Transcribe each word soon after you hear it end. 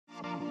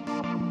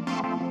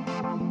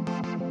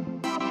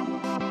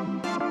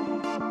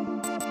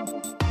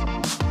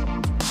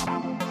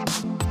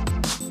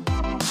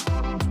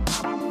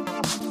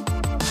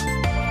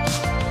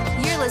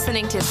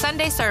Listening to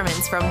Sunday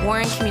sermons from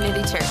Warren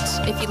Community Church.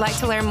 If you'd like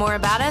to learn more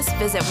about us,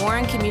 visit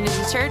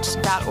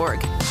warrencommunitychurch.org.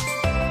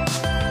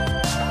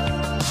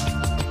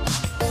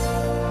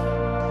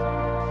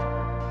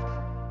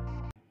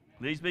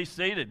 Please be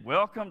seated.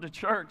 Welcome to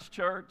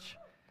church.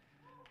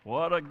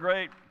 What a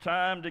great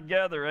time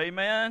together.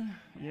 Amen?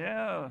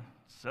 Yeah,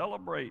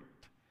 celebrate.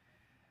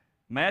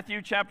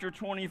 Matthew chapter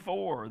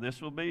 24.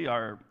 This will be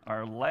our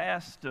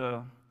last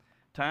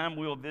time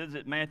we'll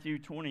visit Matthew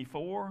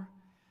 24.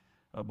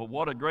 But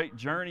what a great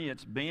journey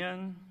it's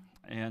been,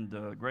 and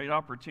a great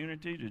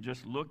opportunity to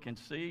just look and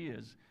see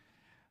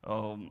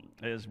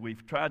as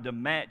we've tried to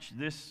match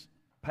this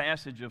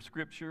passage of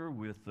Scripture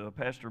with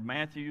Pastor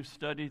Matthew's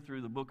study through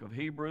the book of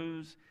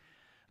Hebrews.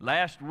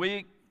 Last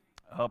week,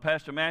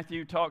 Pastor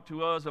Matthew talked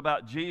to us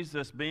about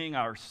Jesus being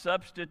our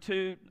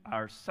substitute,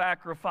 our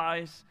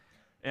sacrifice,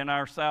 and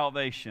our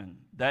salvation.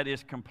 That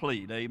is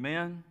complete.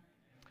 Amen?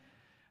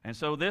 And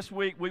so this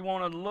week we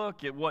want to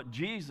look at what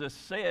Jesus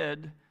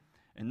said.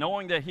 And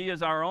knowing that He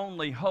is our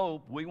only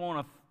hope, we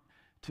want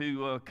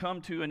to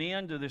come to an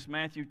end to this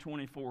Matthew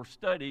 24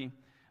 study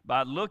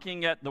by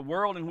looking at the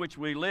world in which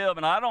we live.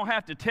 And I don't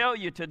have to tell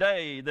you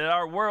today that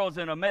our world's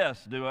in a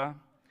mess, do I?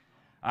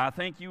 I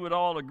think you would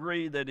all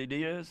agree that it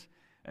is,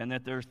 and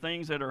that there's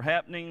things that are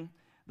happening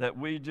that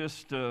we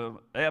just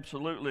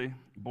absolutely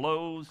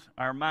blows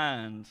our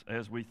minds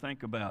as we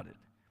think about it.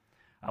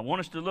 I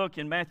want us to look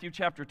in Matthew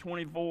chapter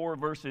 24,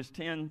 verses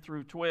 10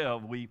 through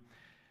 12. We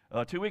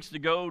 2 weeks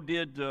ago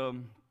did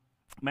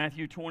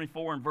Matthew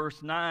 24 and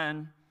verse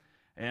 9,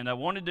 and I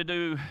wanted to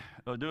do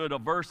it a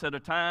verse at a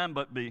time,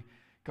 but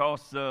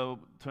because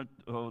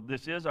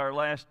this is our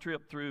last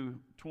trip through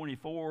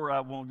 24, I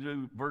want to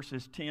do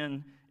verses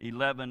 10,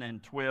 11,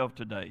 and 12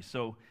 today.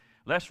 So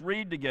let's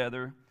read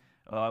together.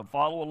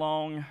 Follow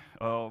along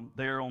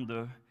there on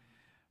the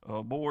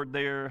board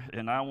there,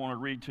 and I want to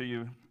read to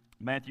you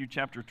Matthew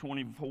chapter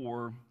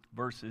 24,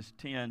 verses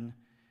 10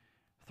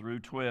 through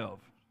 12.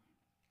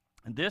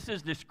 And this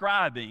is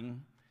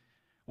describing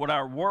what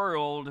our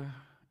world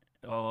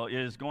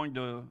is going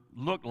to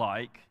look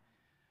like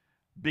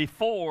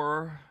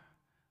before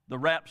the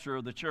rapture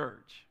of the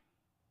church,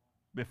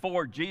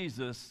 before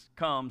Jesus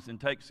comes and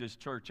takes His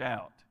church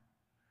out.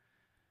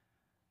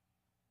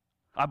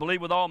 I believe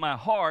with all my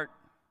heart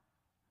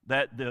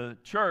that the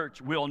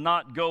church will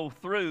not go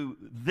through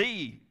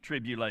the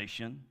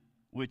tribulation,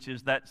 which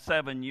is that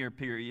 7-year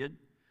period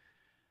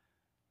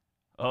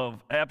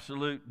of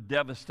absolute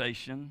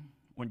devastation,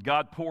 when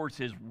God pours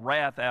His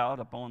wrath out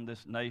upon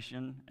this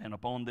nation and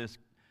upon this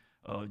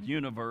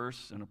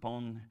universe and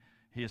upon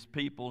His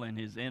people and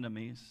His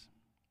enemies.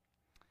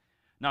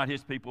 Not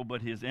His people,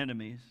 but His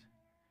enemies.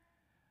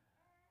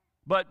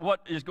 But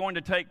what is going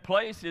to take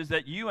place is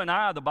that you and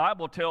I, the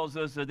Bible tells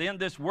us that in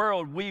this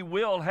world we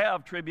will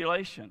have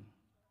tribulation.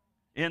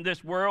 In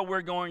this world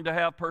we're going to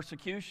have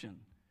persecution.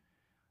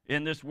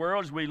 In this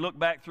world, as we look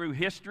back through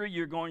history,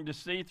 you're going to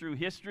see through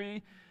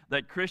history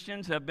that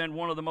Christians have been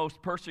one of the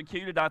most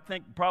persecuted. I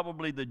think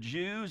probably the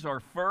Jews are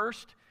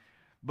first,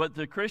 but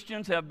the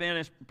Christians have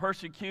been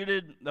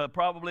persecuted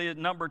probably at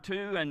number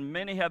 2, and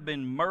many have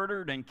been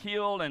murdered and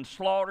killed and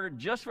slaughtered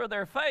just for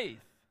their faith.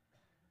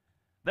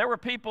 There were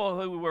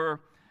people who were,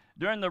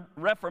 during the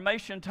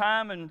Reformation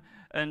time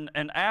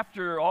and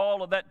after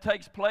all of that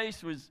takes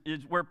place,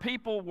 is where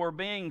people were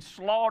being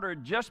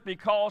slaughtered just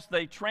because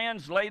they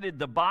translated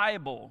the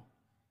Bible.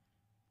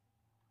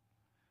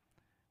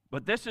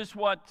 But this is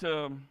what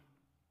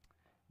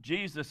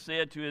Jesus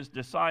said to His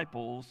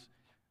disciples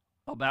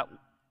about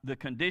the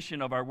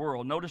condition of our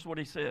world. Notice what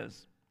He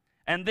says.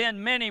 And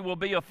then many will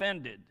be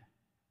offended.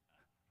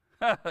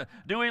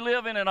 Do we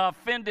live in an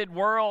offended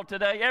world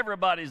today?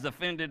 Everybody's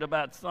offended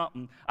about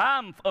something.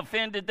 I'm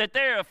offended that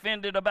they're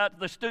offended about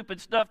the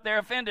stupid stuff they're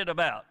offended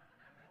about.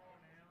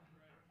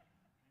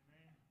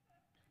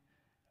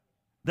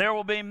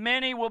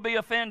 Many will be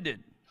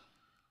offended.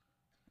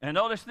 And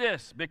notice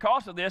this,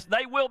 because of this,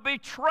 they will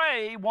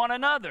betray one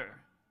another.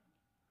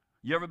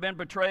 You ever been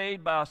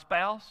betrayed by a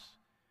spouse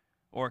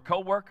or a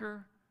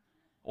coworker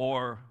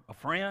or a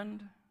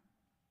friend?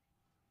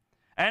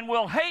 And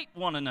will hate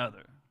one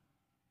another.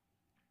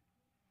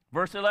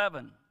 Verse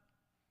 11.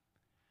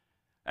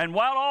 And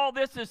while all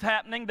this is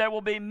happening, there will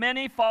be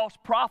many false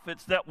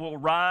prophets that will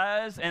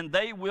rise, and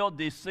they will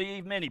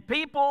deceive many.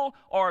 People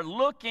are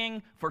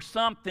looking for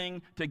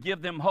something to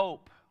give them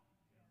hope.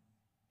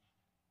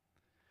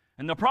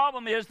 And the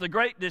problem is the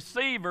great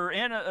deceiver,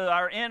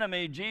 our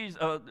enemy,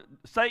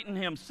 Satan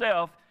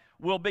himself,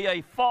 will be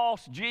a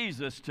false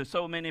Jesus to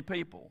so many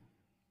people.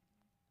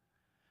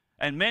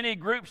 And many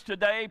groups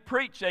today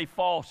preach a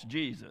false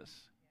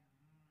Jesus.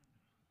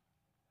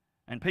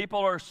 And people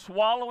are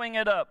swallowing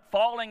it up,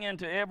 falling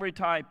into every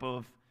type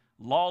of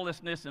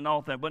lawlessness and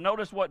all that. But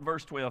notice what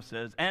verse 12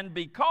 says. And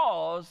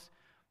because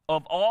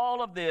of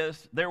all of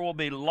this, there will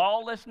be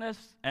lawlessness,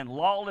 and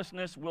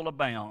lawlessness will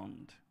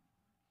abound.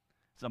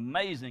 It's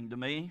amazing to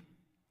me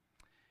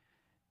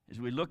as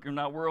we look in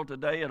our world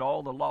today at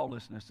all the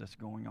lawlessness that's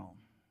going on.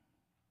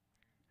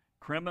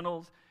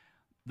 Criminals,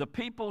 the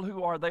people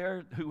who are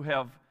there who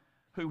have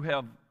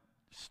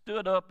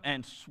stood up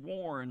and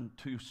sworn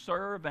to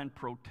serve and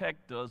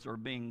protect us are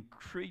being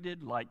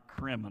treated like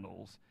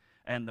criminals,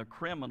 and the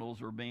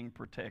criminals are being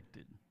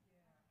protected.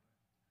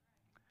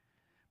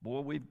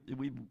 Boy,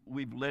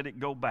 we've let it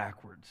go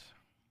backwards.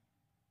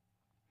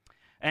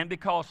 And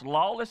because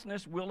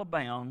lawlessness will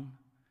abound,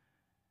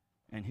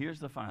 and here's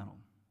the final,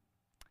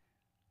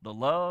 the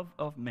love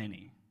of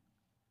many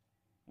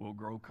will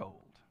grow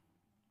cold.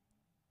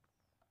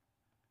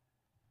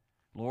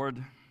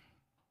 Lord,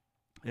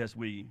 as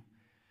we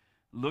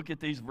look at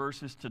these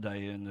verses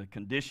today and the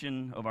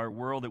condition of our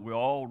world, that we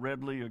all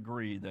readily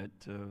agree that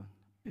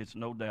it's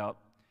no doubt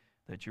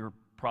that your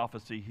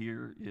prophecy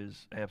here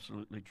is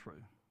absolutely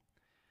true.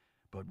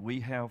 But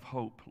we have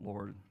hope,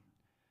 Lord,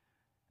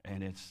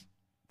 and it's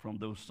from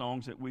those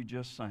songs that we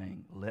just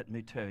sang, let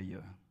me tell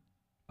you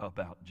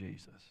about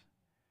Jesus.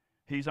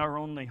 He's our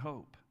only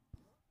hope.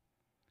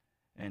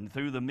 And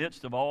through the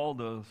midst of all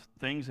the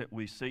things that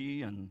we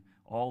see and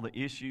all the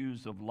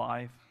issues of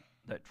life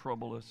that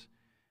trouble us,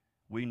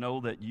 we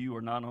know that you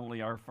are not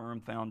only our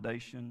firm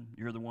foundation,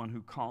 you're the one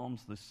who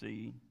calms the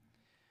sea.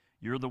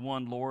 You're the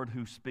one, Lord,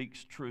 who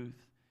speaks truth.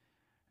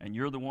 And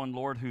you're the one,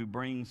 Lord, who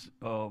brings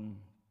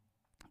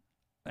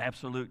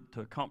absolute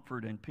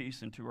comfort and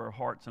peace into our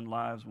hearts and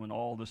lives when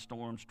all the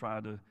storms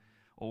try to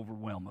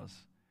overwhelm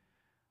us.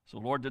 So,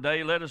 Lord,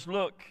 today let us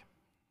look,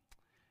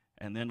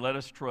 and then let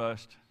us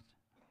trust,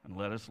 and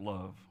let us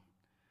love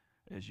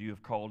as you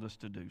have called us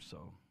to do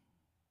so.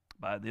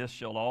 By this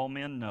shall all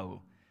men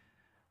know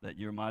that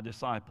you're my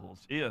disciples,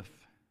 if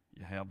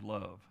you have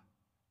love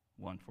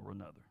one for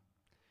another.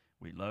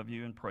 We love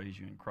you and praise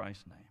you in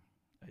Christ's name.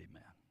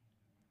 Amen.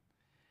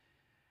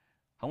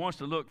 I want us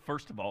to look,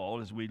 first of all,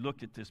 as we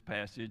look at this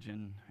passage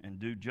and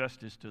do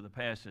justice to the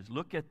passage,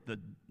 look at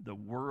the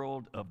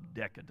world of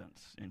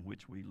decadence in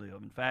which we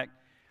live. In fact,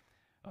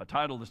 I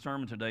titled the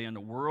sermon today, In the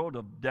World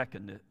of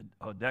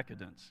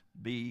Decadence,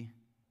 Be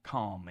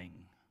Calming.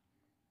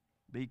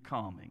 Be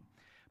calming.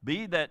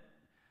 Be that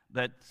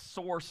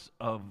source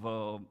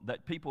of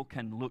that people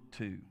can look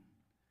to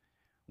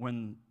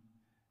when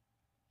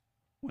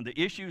the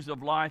issues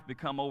of life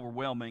become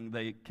overwhelming.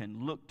 They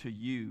can look to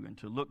you and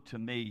to look to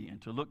me and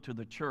to look to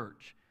the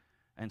church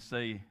and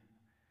say,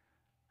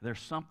 there's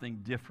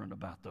something different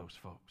about those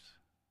folks.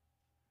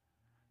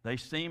 They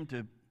seem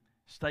to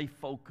stay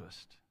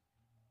focused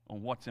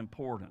on what's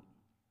important.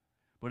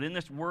 But in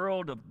this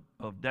world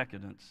of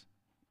decadence,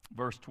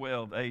 verse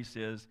 12a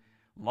says,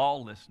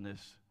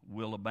 lawlessness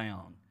will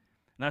abound.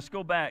 Now let's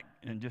go back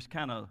and just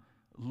kind of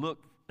look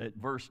at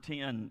verse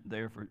 10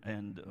 there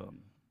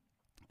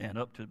and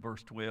up to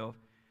verse 12.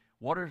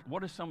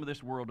 What is some of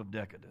this world of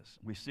decadence?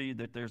 We see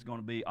that there's going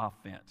to be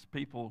offense.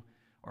 People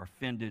are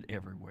offended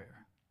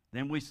everywhere.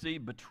 Then we see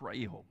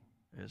betrayal,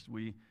 as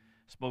we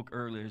spoke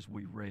earlier, as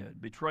we read.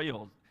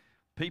 Betrayal,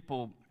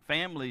 people,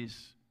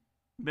 families,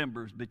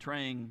 members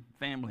betraying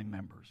family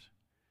members.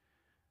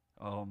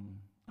 On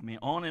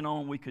and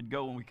on we could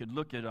go, and we could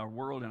look at our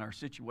world and our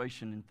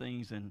situation and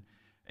things, and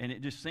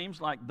it just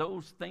seems like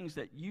those things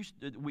that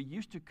we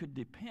used to could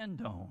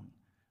depend on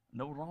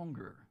no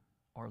longer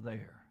are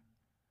there.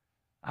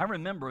 I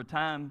remember a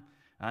time,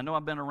 I know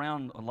I've been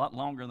around a lot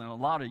longer than a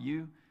lot of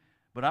you,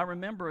 but I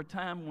remember a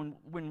time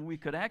when we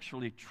could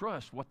actually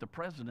trust what the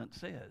president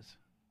says.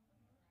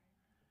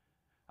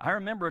 I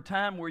remember a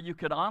time where you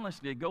could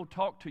honestly go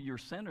talk to your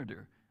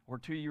senator or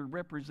to your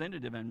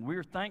representative, and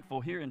we're thankful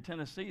here in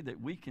Tennessee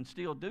that we can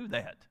still do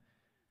that.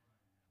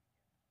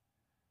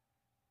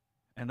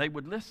 And they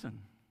would listen.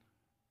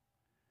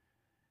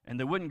 And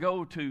they wouldn't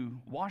go to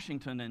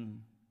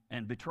Washington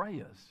and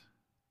betray us.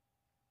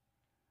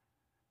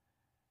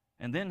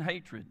 And then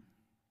hatred.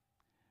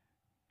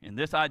 In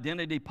this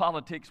identity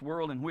politics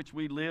world in which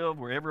we live,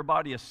 where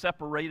everybody is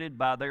separated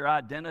by their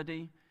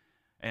identity,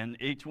 and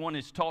each one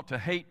is taught to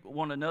hate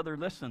one another,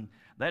 listen,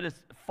 that is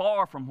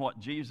far from what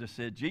Jesus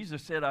said.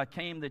 Jesus said, I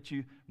came that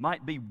you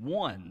might be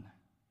one.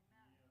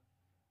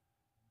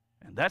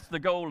 And that's the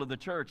goal of the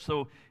church.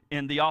 So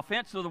in the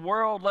offense of the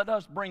world, let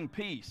us bring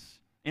peace.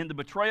 In the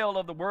betrayal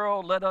of the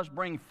world, let us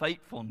bring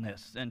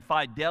faithfulness and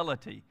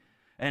fidelity.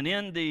 And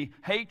in the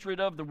hatred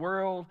of the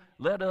world,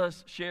 let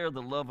us share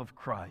the love of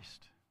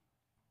Christ.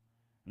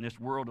 In this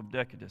world of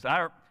decadence,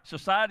 our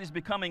society is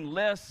becoming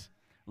less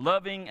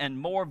loving and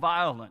more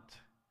violent.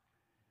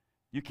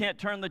 You can't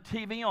turn the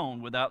TV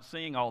on without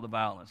seeing all the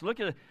violence. Look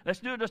at it. Let's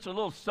do just a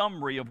little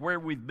summary of where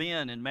we've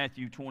been in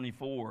Matthew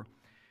 24.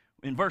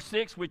 In verse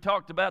 6, we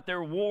talked about there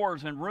were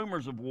wars and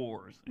rumors of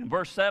wars. In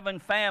verse 7,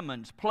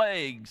 famines,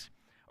 plagues,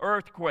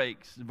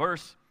 earthquakes.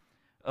 Verse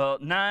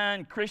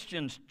 9,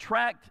 Christians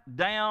tracked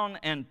down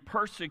and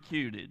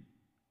persecuted.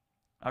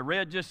 I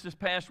read just this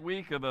past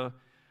week of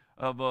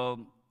a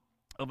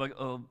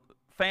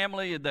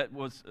family that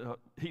was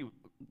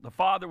the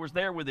father was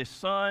there with his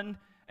son,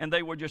 and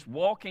they were just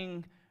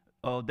walking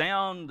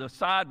down the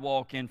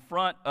sidewalk in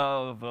front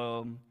of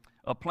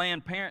a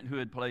Planned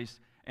Parenthood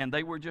place, and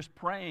they were just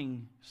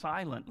praying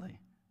silently,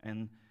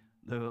 and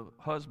the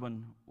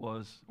husband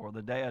or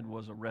the dad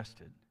was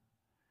arrested.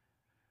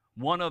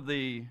 One of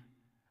the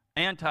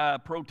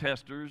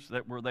anti-protesters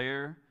that were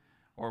there,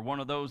 or one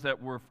of those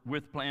that were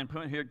with Planned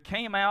Parenthood,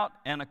 came out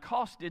and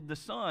accosted the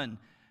son.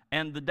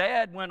 And the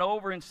dad went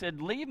over and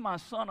said, "Leave my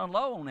son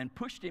alone," and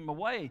pushed him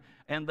away.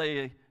 And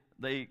they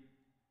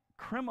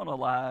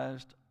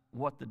criminalized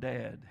what the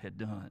dad had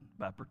done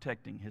by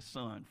protecting his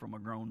son from a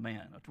grown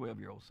man, a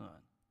 12-year-old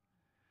son.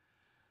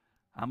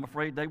 I'm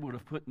afraid they would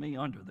have put me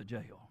under the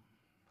jail.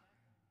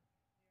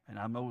 And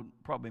I know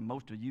probably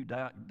most of you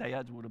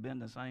dads would have been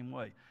the same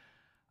way.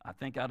 I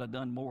think I'd have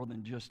done more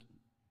than just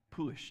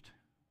pushed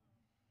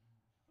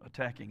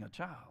attacking a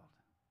child.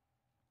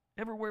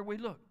 Everywhere we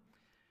look,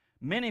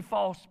 many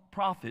false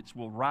prophets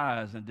will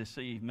rise and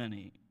deceive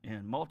many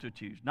in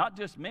multitudes. Not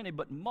just many,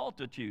 but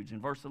multitudes in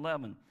verse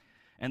 11.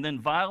 And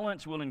then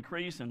violence will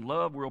increase and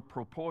love will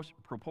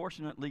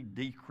proportionately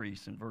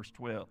decrease in verse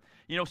 12.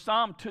 You know,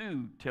 Psalm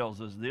 2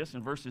 tells us this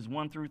in verses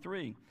 1 through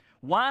 3.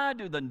 Why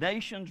do the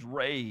nations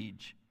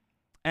rage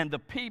and the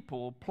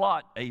people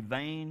plot a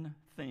vain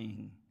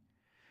thing?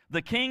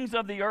 The kings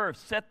of the earth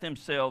set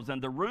themselves,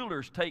 and the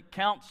rulers take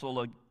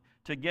counsel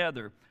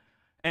together.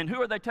 And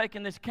who are they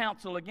taking this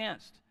counsel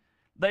against?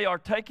 They are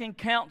taking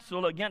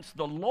counsel against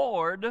the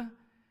Lord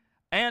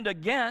and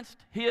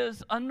against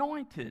His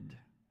anointed,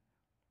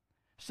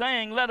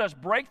 saying, "Let us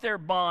break their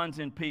bonds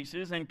in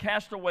pieces and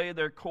cast away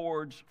their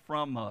cords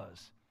from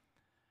us."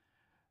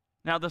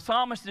 Now, the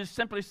psalmist is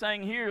simply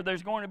saying here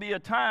there's going to be a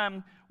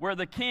time where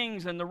the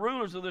kings and the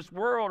rulers of this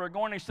world are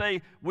going to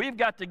say, we've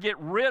got to get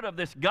rid of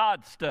this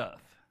God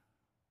stuff.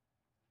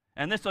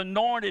 And this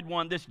anointed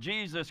one, this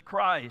Jesus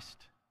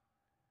Christ.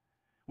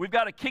 We've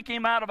got to kick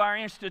him out of our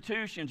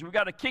institutions. We've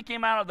got to kick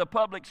him out of the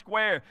public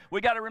square.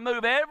 We've got to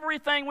remove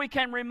everything we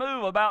can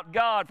remove about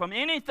God from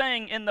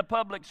anything in the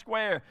public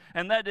square.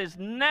 And that has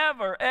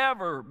never,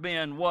 ever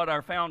been what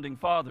our founding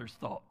fathers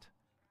thought.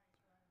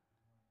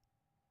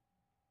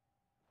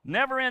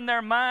 Never in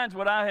their minds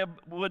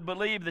would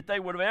believe that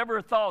they would have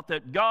ever thought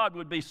that God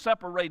would be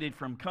separated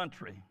from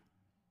country.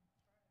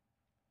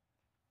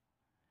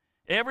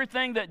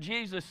 Everything that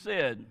Jesus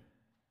said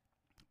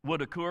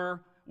would occur,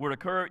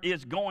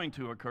 is going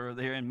to occur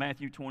there in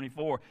Matthew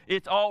 24.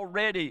 It's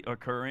already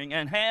occurring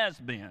and has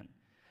been.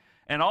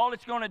 And all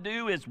it's going to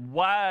do is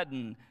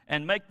widen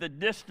and make the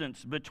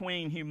distance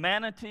between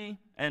humanity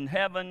and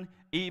heaven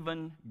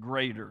even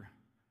greater.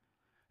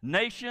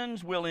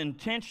 Nations will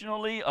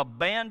intentionally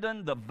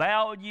abandon the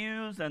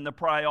values and the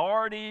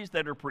priorities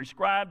that are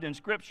prescribed in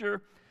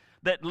Scripture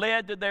that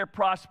led to their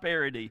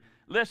prosperity.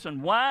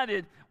 Listen, why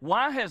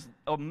has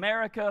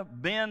America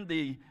been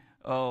the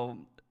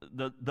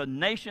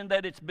nation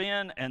that it's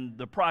been and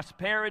the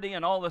prosperity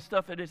and all the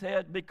stuff it has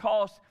had?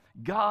 Because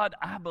God,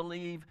 I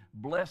believe,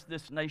 blessed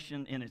this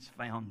nation in its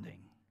founding.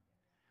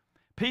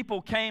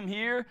 People came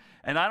here,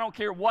 and I don't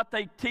care what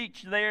they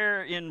teach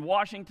there in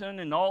Washington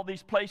and all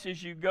these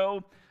places you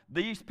go,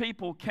 these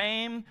people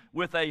came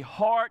with a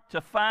heart to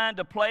find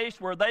a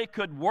place where they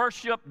could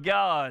worship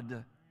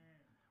God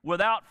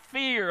without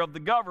fear of the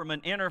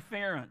government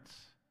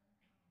interference.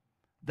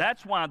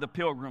 That's why the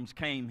pilgrims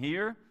came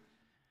here.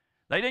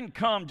 They didn't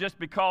come just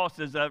because,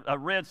 as I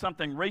read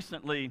something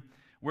recently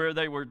where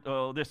they were,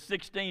 this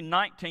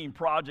 1619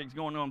 project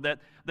going on,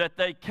 that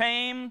they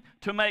came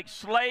to make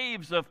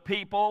slaves of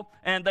people,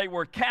 and they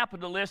were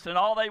capitalists, and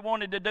all they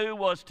wanted to do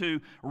was to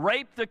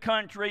rape the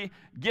country,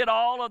 get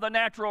all of the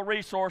natural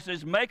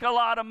resources, make a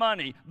lot of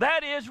money.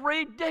 That is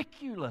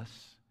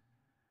ridiculous.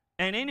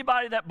 And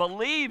anybody that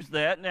believes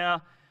that,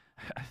 now,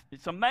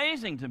 it's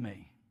amazing to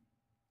me.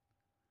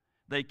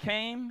 They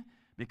came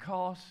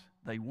because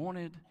they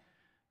wanted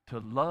to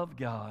love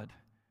God,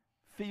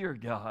 fear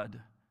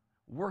God,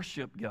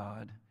 worship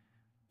God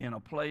in a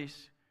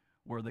place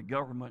where the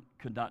government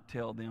could not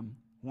tell them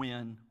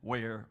when,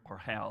 where, or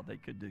how they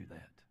could do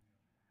that.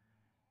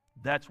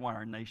 That's why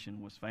our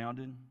nation was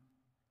founded.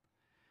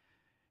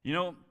 You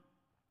know,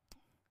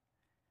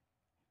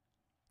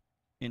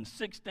 in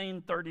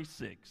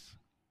 1636,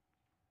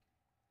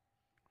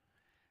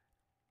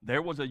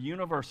 there was a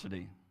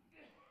university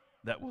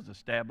that was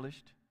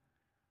established.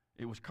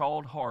 It was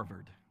called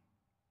Harvard.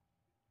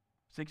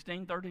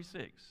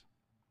 1636.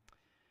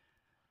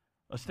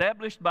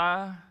 Established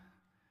by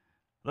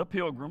the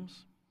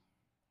Pilgrims.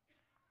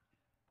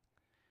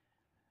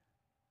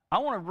 I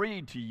want to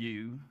read to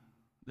you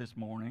this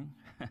morning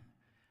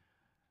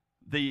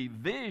the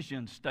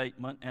vision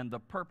statement and the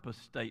purpose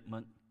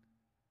statement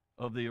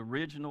of the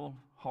original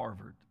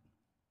Harvard.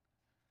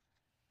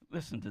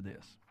 Listen to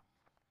this.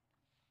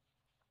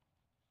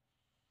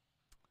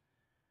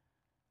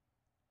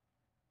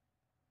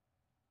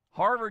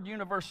 Harvard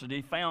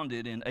University,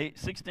 founded in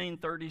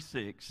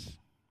 1636,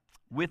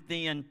 with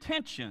the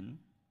intention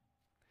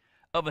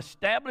of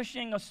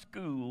establishing a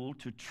school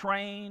to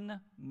train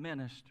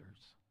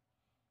ministers.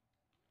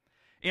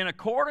 In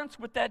accordance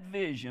with that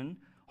vision,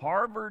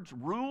 Harvard's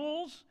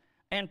rules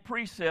and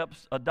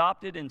precepts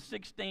adopted in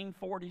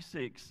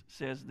 1646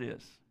 says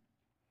this: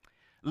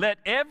 Let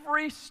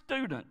every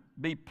student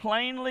be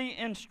plainly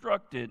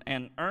instructed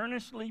and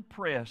earnestly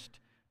pressed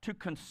to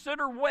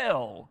consider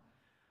well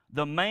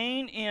the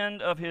main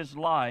end of his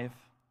life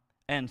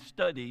and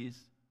studies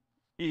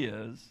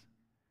is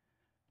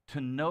to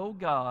know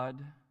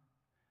God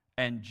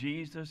and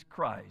Jesus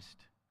Christ,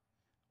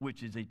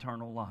 which is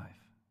eternal life.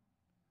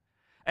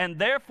 And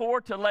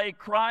therefore to lay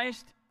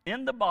Christ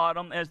in the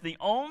bottom as the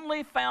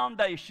only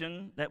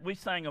foundation that we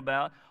sang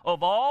about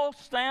of all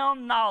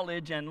sound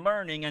knowledge and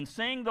learning, and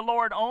seeing the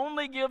Lord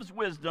only gives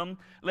wisdom,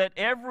 let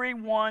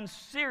everyone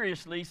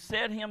seriously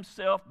set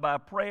himself by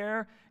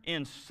prayer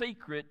in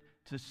secret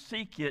to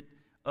seek it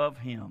of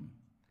him.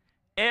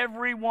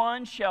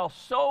 Everyone shall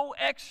so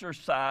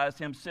exercise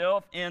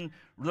himself in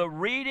the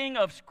reading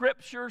of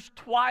Scriptures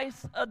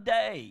twice a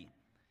day,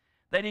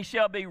 that he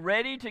shall be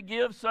ready to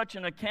give such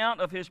an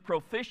account of his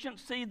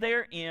proficiency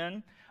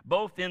therein,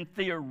 both in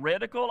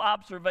theoretical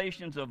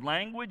observations of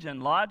language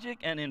and logic,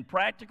 and in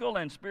practical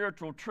and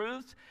spiritual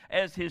truths,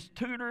 as his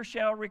tutor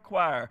shall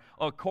require,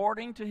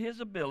 according to his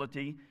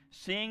ability,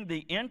 seeing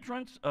the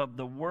entrance of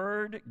the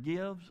Word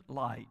gives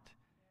light.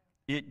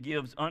 It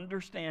gives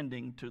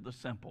understanding to the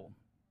simple.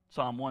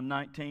 Psalm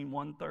 119,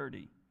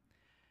 130.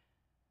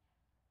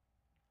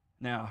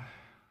 Now,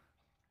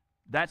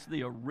 that's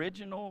the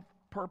original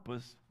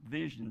purpose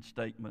vision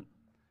statement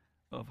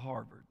of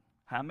Harvard.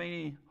 How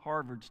many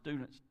Harvard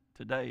students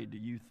today do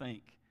you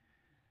think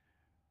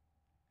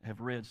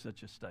have read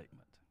such a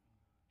statement?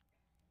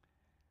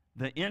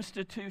 The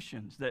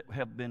institutions that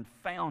have been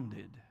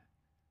founded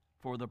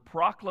for the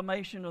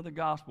proclamation of the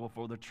gospel,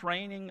 for the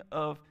training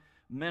of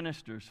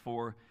ministers,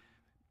 for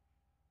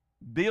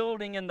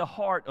building in the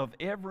heart of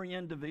every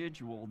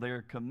individual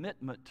their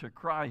commitment to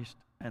Christ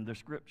and the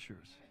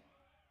Scriptures.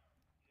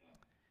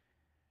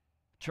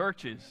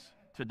 Churches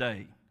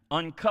today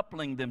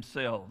uncoupling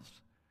themselves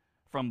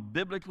from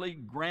biblically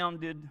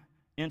grounded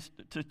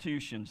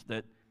institutions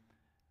that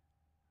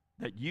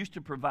used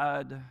to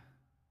provide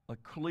a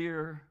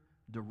clear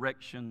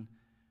direction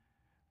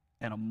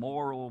and a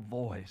moral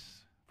voice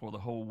for the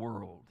whole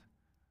world.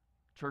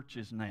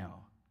 Churches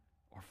now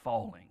are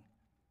falling.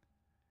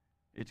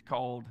 It's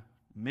called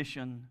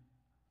mission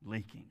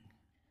leaking.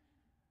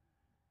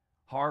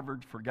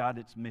 Harvard forgot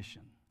its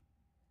mission.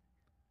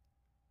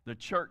 The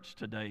church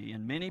today,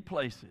 in many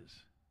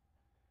places,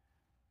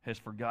 has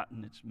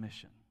forgotten its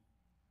mission.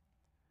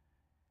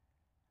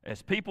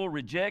 As people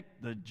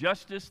reject the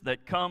justice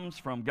that comes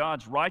from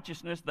God's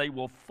righteousness, they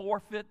will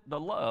forfeit the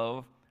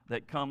love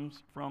that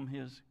comes from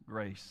His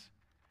grace.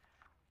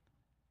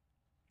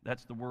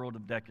 That's the world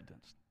of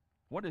decadence.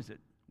 What is it?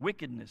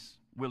 Wickedness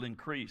will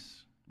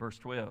increase. Verse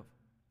 12.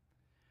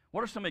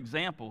 What are some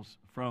examples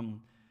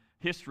from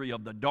history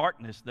of the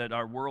darkness that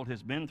our world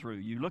has been through?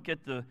 You look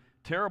at the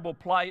terrible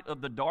plight of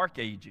the Dark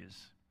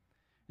Ages.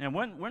 Now,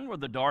 when were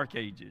the Dark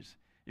Ages?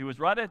 It was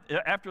right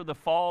after the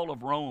fall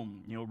of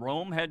Rome. You know,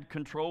 Rome had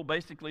control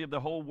basically of the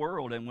whole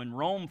world. And when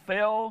Rome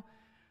fell,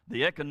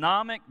 the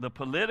economic, the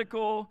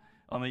political,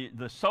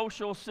 the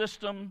social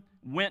system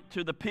went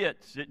to the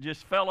pits. It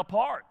just fell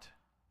apart.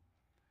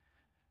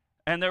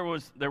 And there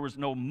was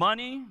no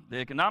money. The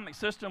economic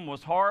system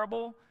was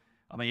horrible.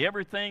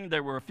 Everything,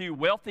 there were a few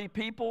wealthy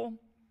people,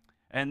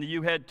 and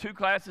you had two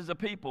classes of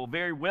people,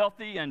 very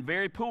wealthy and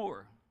very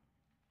poor.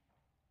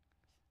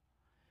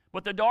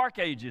 But the Dark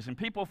Ages, and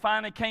people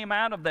finally came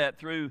out of that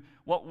through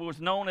what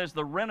was known as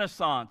the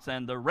Renaissance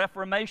and the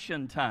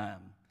Reformation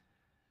time.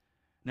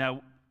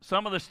 Now,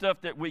 some of the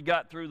stuff that we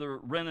got through the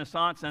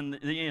Renaissance and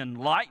the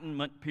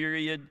Enlightenment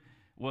period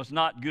was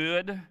not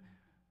good,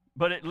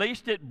 but at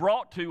least it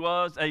brought to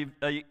us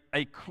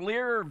a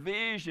clearer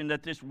vision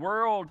that this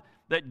world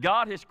that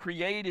God has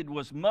created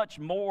was much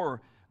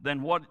more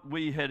than what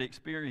we had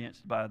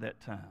experienced by that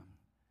time.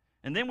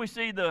 And then we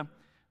see the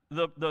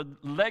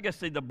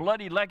legacy, the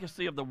bloody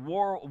legacy of the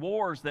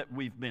wars that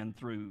we've been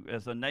through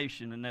as a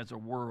nation and as a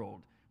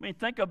world.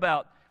 Think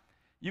about,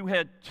 you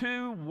had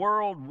 2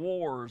 world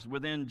wars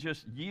within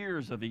just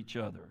years of each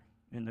other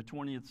in the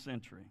 20th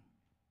century.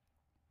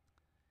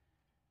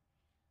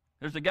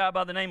 There's a guy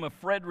by the name of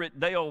Frederick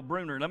Dale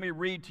Bruner. Let me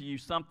read to you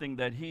something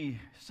that he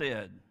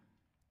said.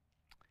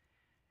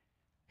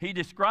 He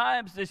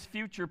describes this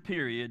future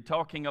period,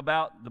 talking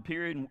about the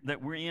period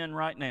that we're in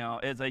right now,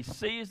 as a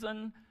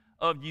season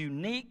of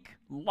unique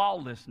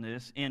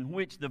lawlessness in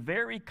which the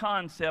very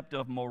concept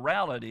of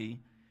morality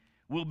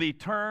will be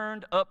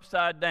turned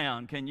upside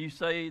down. Can you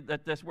say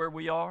that that's where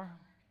we are?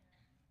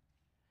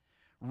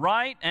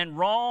 Right and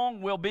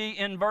wrong will be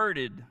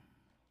inverted,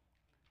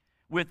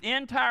 with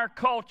entire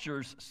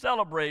cultures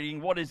celebrating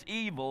what is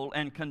evil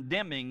and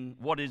condemning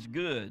what is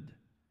good.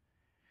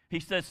 He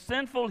says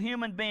sinful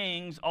human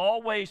beings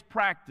always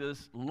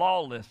practice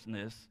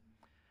lawlessness,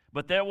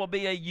 but there will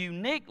be a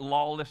unique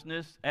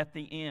lawlessness at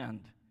the end.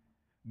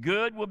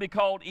 Good will be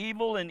called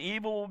evil, and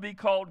evil will be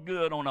called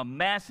good on a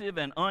massive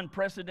and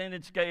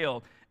unprecedented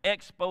scale,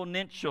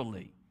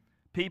 exponentially.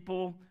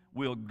 People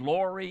will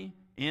glory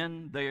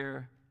in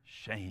their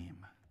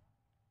shame.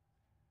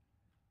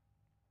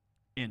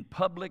 In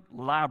public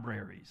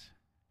libraries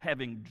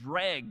having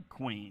drag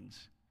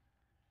queens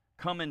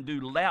come and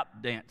do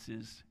lap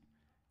dances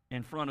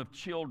in front of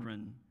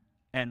children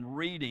and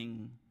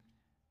reading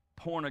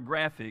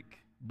pornographic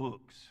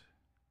books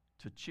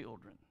to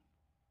children.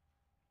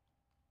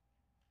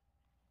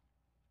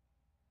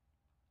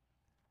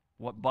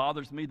 What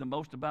bothers me the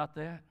most about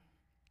that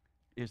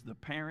is the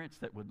parents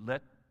that would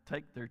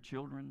take their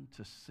children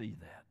to see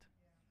that.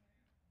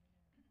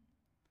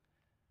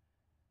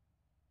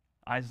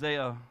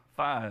 Isaiah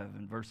 5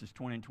 and verses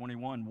 20 and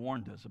 21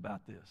 warned us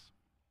about this.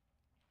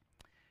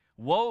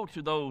 Woe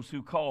to those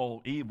who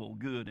call evil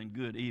good and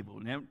good evil.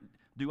 Now,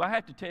 do I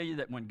have to tell you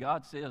that when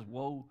God says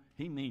woe,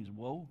 He means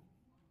woe?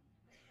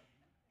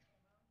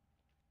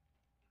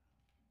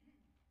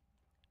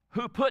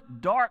 Who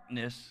put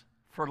darkness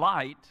for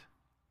light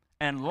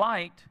and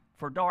light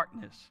for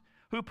darkness.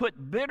 Who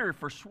put bitter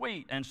for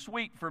sweet and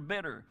sweet for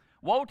bitter.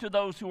 Woe to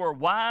those who are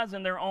wise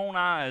in their own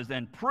eyes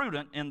and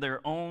prudent in their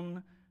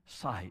own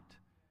sight.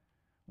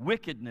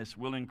 Wickedness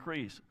will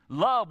increase.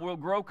 Love will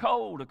grow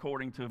cold,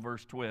 according to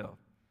verse 12.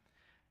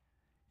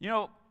 You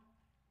know,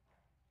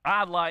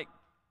 I like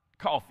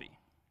coffee,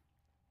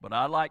 but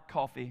I like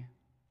coffee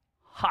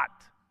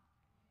hot.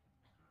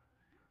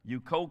 You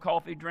cold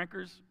coffee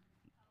drinkers,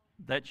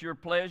 that's your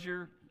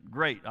pleasure.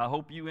 Great. I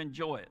hope you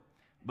enjoy it.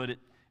 But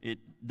it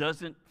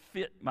doesn't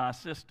fit my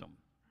system.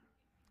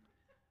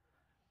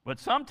 But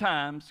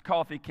sometimes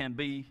coffee can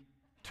be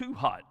too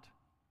hot.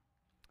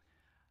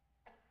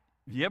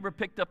 Have you ever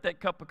picked up that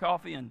cup of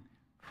coffee and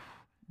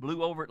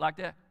blew over it like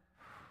that?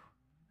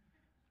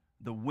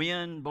 The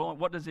wind blowing,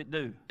 what does it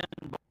do? It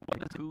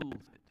cools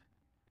it.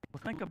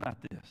 Well, think about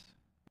this.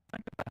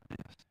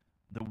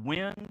 The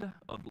wind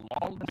of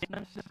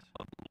lawlessness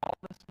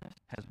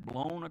has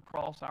blown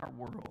across our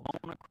world.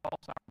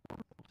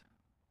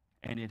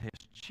 And it has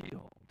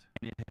chilled.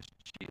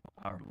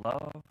 Our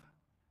love,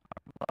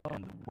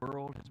 and the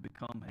world has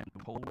become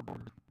a colder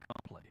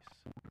place.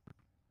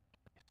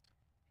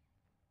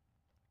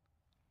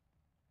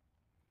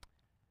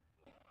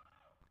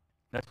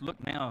 Let's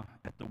look now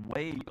at the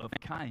way of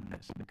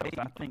kindness, because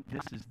I think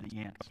this is the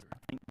answer.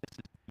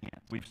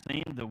 We've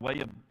seen the way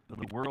of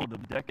the world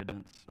of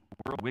decadence,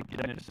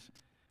 wickedness,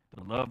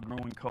 the love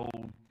growing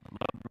cold,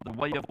 the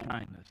way of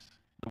kindness.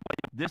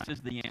 This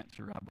is the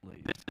answer, I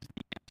believe.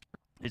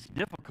 It's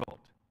difficult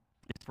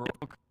for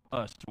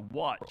us to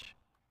watch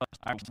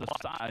our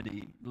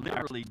society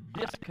literally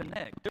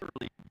disconnect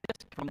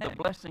from the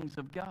blessings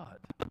of God.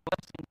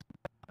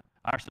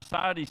 Our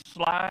society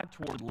slide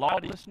toward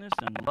lawlessness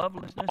and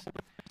lovelessness.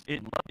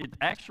 It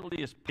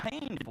actually is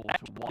painful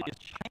to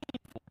watch.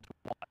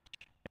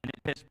 And it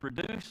has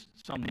produced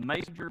some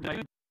major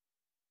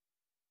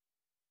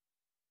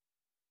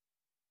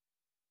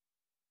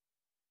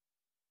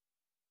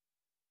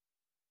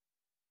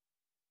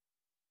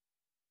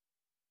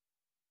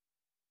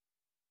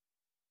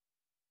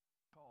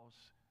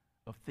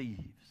of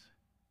thieves.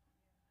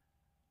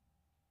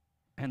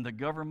 And the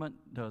government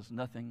does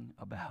nothing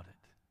about it.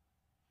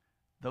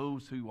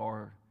 Those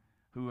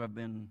who have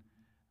been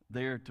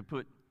there to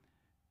put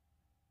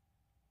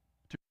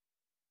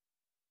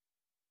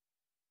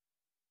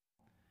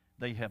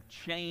they have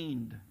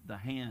chained the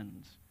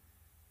hands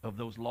of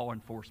those law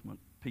enforcement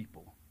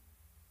people.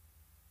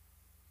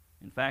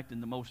 In fact,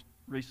 in the most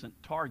recent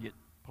Target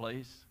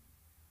place,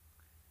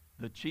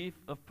 the chief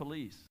of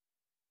police,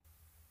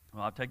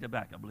 well, I'll take that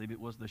back, I believe it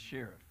was the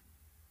sheriff,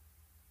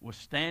 was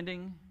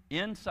standing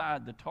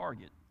inside the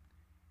Target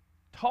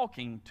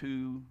talking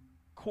to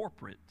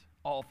corporate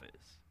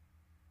office,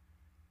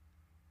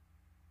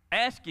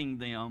 asking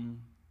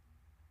them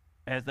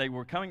as they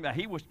were coming back.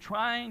 He was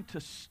trying to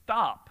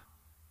stop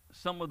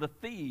some of the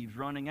thieves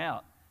running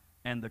out,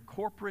 and the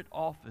corporate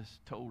office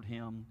told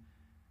him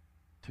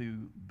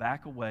to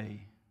back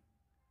away,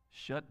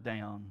 shut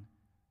down,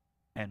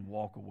 and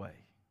walk away.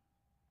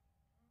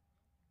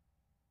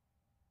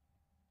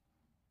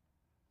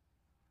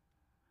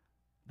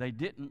 They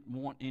didn't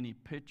want any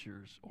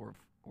pictures or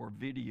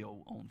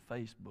video on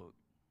Facebook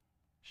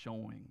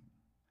showing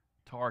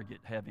Target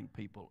having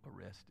people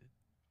arrested.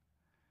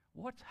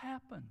 What's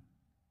happened?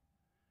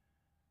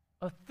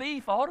 A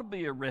thief ought to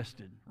be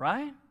arrested,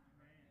 right?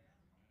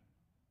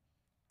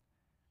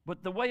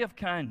 But the way of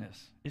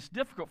kindness, it's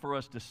difficult for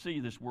us to see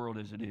this world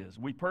as it is.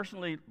 We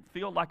personally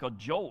feel like a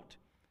jolt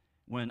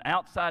when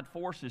outside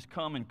forces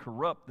come and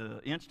corrupt the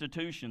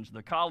institutions,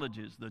 the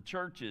colleges, the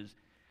churches,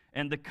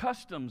 and the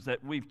customs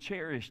that we've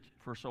cherished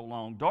for so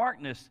long.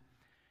 Darkness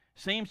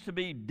seems to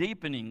be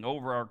deepening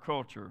over our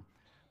culture,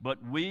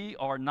 but we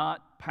are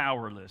not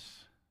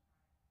powerless.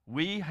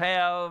 We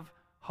have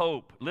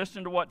hope.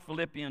 Listen to what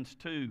Philippians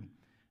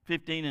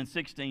 2:15 and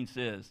 16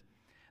 says,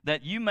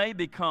 that you may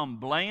become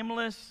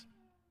blameless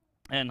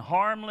and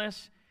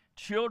harmless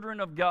children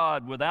of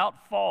God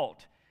without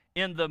fault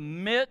in the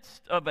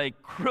midst of a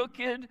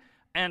crooked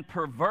and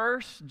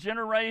perverse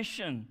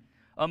generation,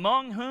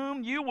 among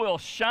whom you will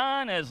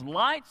shine as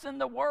lights in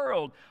the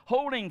world,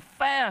 holding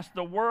fast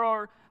the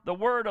word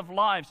of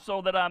life,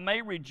 so that I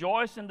may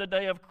rejoice in the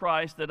day of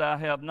Christ, that I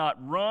have not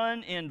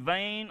run in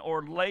vain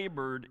or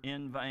labored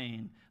in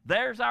vain.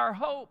 There's our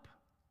hope.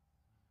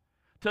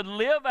 To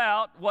live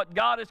out what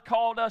God has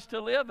called us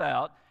to live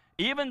out,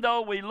 even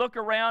though we look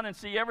around and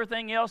see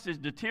everything else is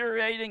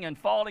deteriorating and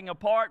falling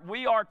apart,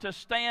 we are to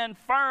stand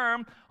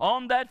firm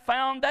on that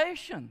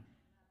foundation.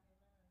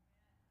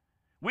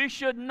 We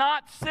should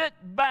not sit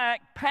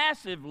back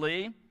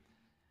passively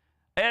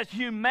as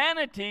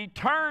humanity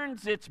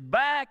turns its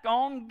back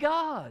on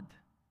God.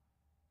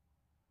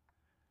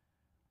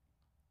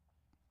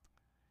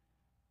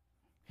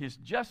 His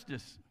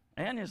justice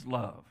and His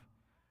love.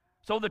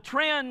 So the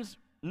trends,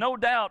 no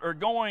doubt, are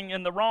going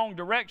in the wrong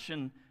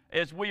direction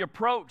as we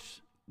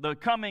approach the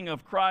coming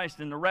of Christ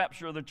and the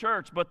rapture of the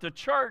church. But the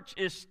church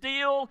is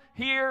still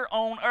here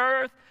on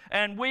earth,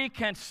 and we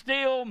can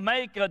still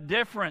make a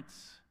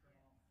difference.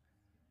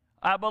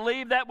 I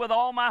believe that with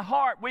all my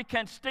heart. We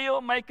can still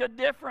make a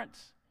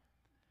difference.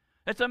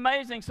 It's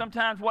amazing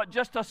sometimes what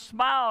just a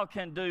smile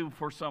can do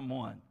for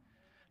someone.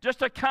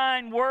 Just a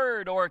kind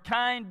word or a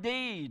kind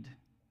deed.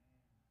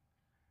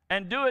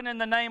 And do it in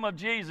the name of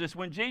Jesus.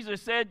 When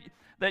Jesus said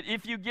that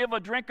if you give a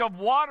drink of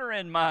water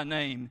in my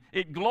name,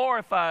 it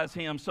glorifies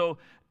Him. So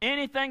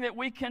anything that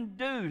we can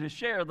do to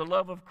share the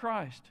love of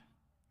Christ.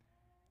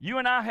 You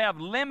and I have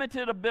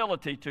limited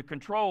ability to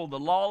control the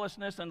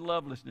lawlessness and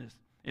lovelessness.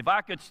 If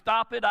I could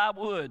stop it, I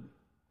would.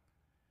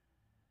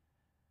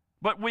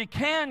 But we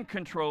can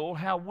control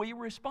how we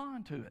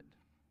respond to it.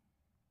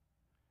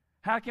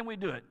 How can we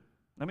do it?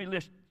 Let me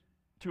list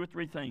 2 or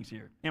 3 things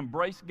here.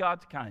 Embrace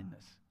God's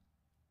kindness.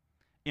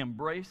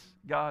 Embrace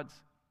God's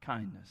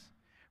kindness.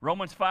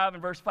 Romans 5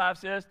 and verse 5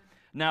 says,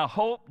 "Now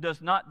hope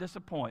does not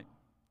disappoint,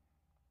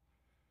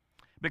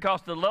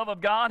 because the love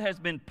of God has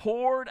been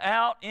poured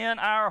out in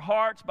our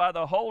hearts by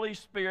the Holy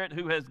Spirit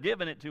who has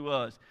given it to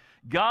us."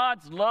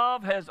 God's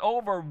love has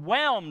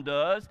overwhelmed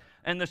us,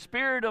 and the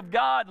Spirit of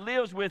God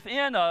lives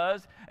within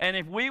us, and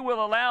if we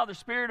will allow the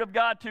Spirit of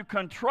God to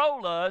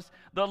control us,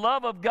 the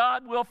love of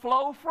God will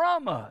flow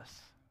from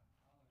us.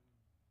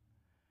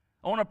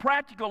 On a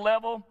practical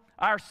level,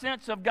 our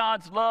sense of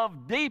God's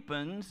love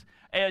deepens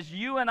as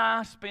you and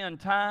I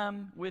spend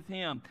time with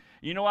Him.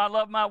 You know, I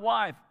love my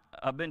wife.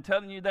 I've been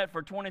telling you that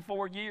for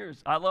 24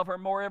 years. I love her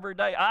more every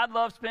day. I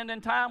love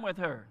spending time with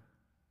her.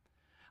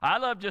 I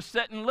love just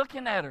sitting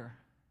looking at her.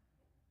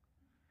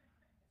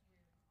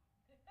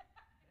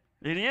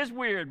 It is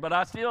weird, but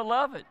I still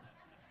love it.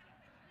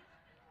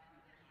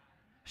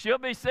 She'll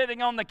be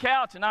sitting on the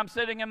couch, and I'm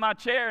sitting in my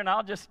chair, and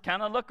I'll just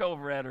kind of look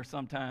over at her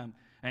sometime.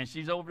 And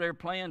she's over there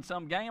playing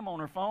some game on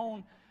her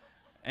phone,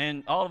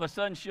 and all of a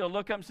sudden she'll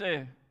look up and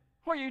say,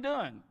 "What are you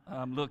doing?"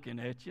 "I'm looking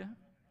at you."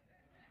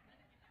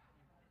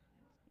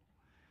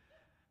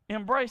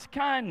 Embrace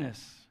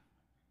kindness.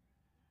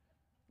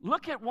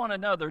 Look at one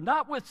another,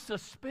 not with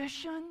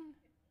suspicion.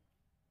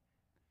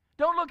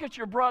 Don't look at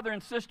your brother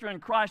and sister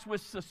in Christ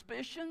with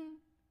suspicion.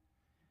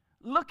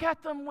 Look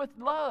at them with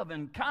love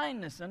and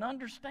kindness and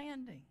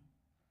understanding.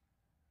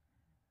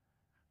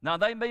 Now,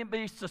 they may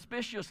be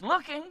suspicious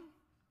looking,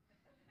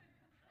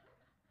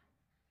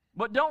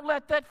 but don't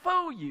let that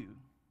fool you.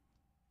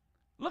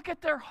 Look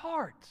at their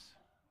hearts.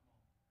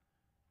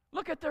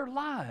 Look at their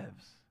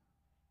lives.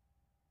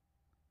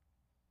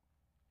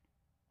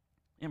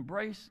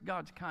 Embrace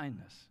God's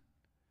kindness.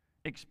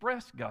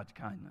 Express God's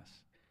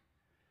kindness.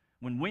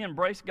 When we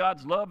embrace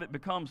God's love, it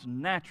becomes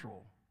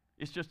natural.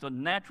 It's just a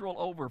natural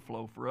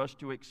overflow for us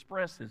to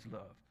express His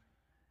love.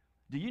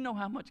 Do you know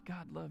how much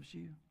God loves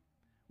you?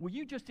 Will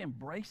you just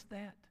embrace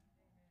that?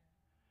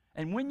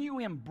 And when you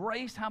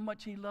embrace how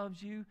much He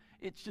loves you,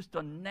 it's just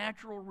a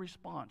natural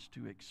response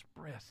to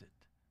express it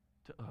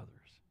to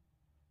others.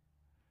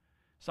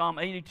 Psalm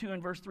 82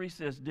 and verse 3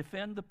 says,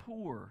 "Defend the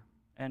poor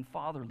and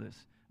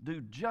fatherless. Do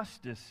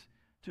justice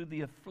to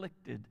the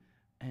afflicted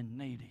and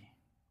needy."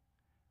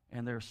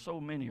 And there are so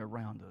many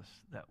around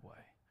us that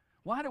way.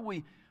 Why do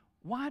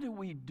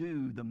we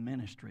do the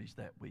ministries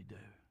that we do?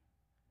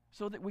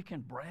 So that we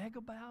can brag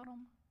about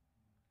them?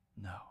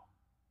 No.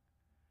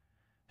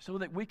 So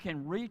that we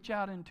can reach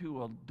out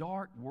into a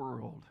dark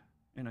world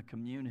in a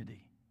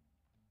community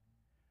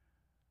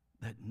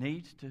that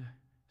needs to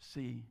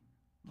see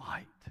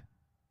light.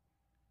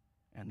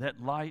 And that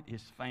light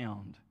is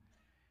found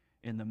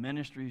in the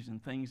ministries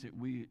and things that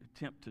we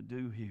attempt to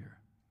do here.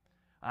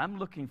 I'm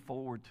looking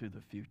forward to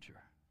the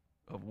future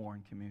of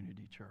Warren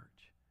Community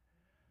Church.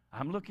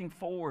 I'm looking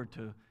forward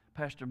to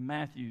Pastor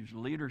Matthew's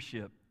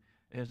leadership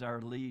as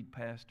our lead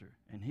pastor,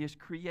 and his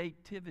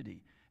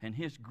creativity and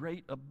his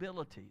great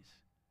abilities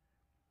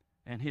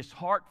and his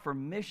heart for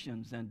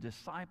missions and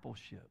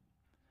discipleship.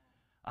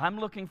 I'm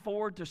looking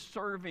forward to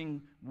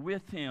serving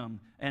with him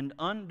and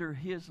under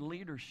his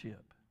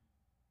leadership,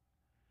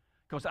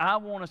 because I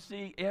want to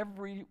see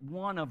every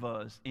one of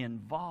us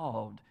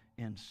involved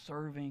in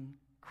serving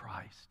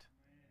Christ.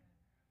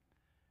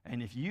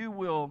 And if you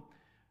will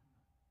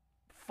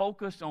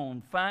focus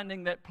on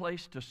finding that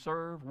place to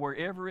serve,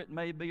 wherever it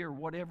may be or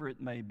whatever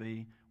it may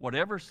be,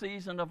 whatever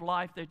season of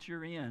life that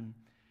you're in,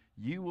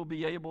 you will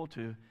be able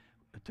to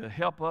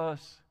help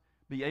us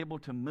be able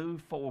to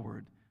move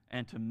forward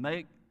and to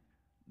make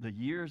the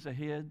years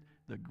ahead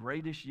the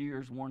greatest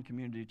years Warren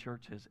Community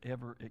Church has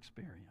ever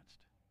experienced.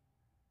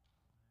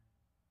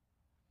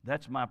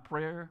 That's my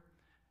prayer,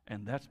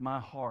 and that's my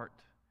heart,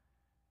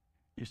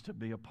 is to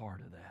be a part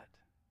of that.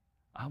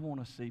 I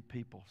want to see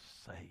people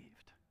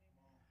saved.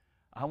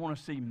 I want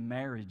to see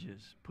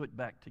marriages put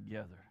back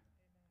together.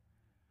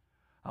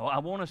 I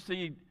want to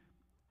see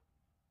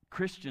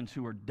Christians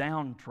who are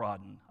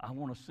downtrodden. I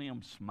want to see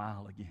them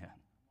smile again.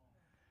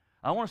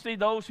 I want to see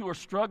those who are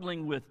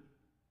struggling with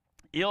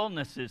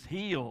illnesses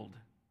healed.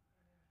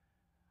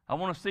 I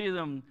want to see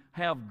them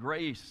have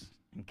grace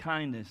and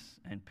kindness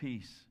and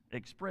peace.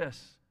 Express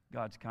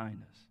God's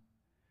kindness.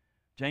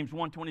 James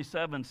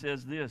 1:27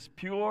 says this,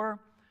 pure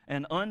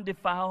and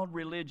undefiled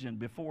religion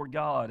before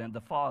God and the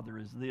Father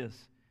is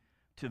this,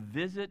 to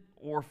visit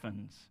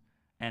orphans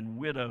and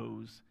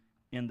widows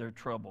in their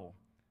trouble,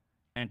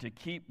 and to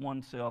keep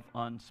oneself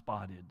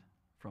unspotted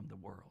from the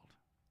world.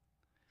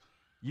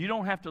 You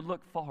don't have to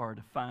look far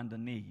to find a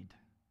need.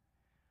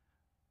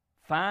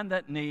 Find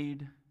that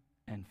need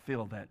and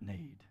fill that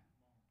need.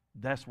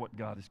 That's what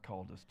God has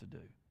called us to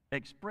do.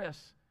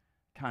 Express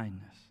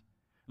kindness.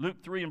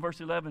 Luke 3 and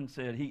verse 11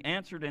 said, he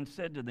answered and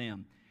said to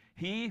them,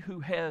 he who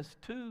has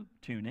 2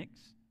 tunics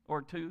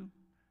or 2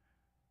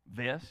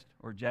 vests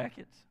or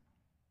jackets,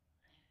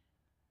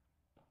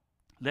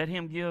 let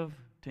him give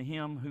to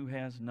him who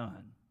has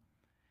none.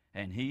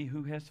 And he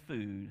who has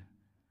food,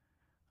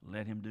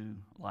 let him do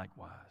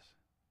likewise.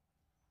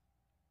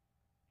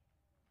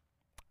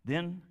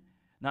 Then,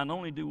 not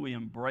only do we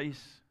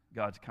embrace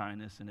God's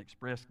kindness and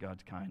express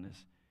God's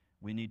kindness,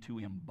 we need to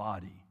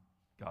embody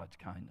God's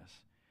kindness.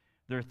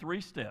 There are 3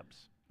 steps,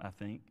 I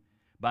think,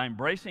 by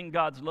embracing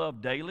God's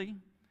love daily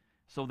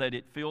so that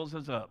it fills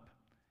us up.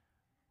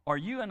 Are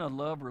you in a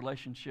love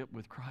relationship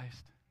with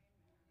Christ?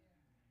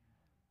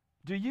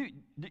 Can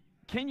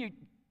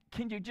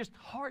you just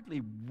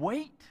hardly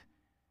wait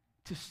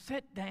to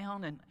sit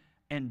down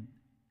and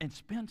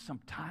spend some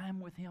time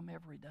with Him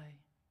every day?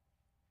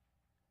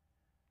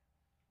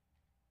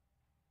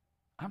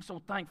 I'm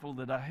so thankful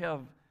that I have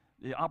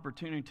the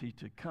opportunity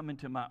to come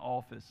into my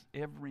office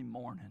every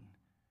morning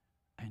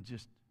and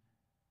just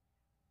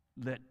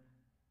let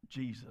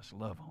Jesus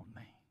love on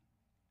me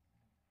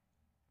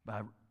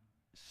by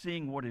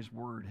seeing what His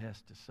Word has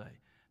to say.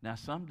 Now,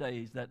 some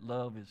days that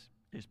love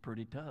is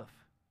pretty tough.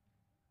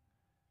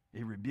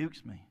 It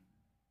rebukes me,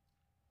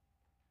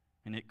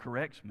 and it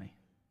corrects me,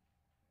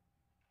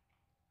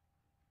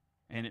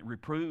 and it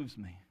reproves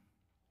me.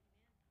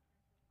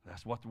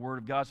 That's what the Word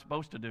of God's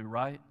supposed to do,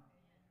 right?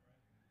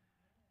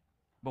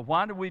 But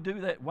why do we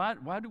do that?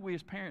 Why do we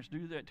as parents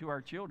do that to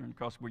our children?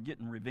 Because we're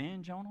getting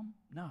revenge on them?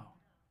 No,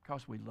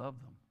 because we love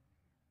them.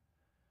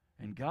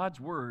 And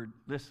God's Word,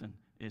 listen,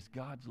 is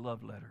God's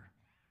love letter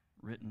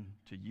written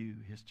to you,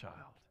 His child.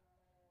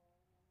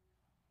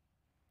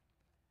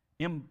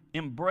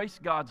 Embrace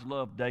God's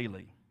love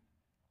daily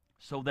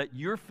so that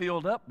you're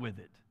filled up with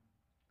it.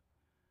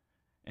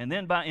 And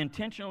then by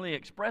intentionally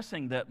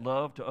expressing that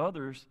love to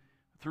others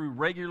through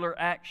regular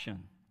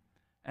action.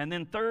 And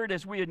then third,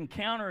 as we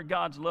encounter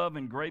God's love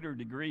in greater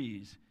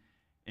degrees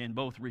in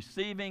both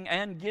receiving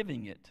and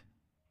giving it,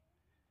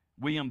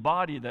 we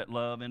embody that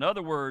love. In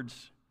other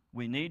words,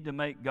 we need to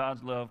make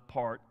God's love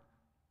part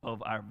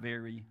of our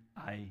very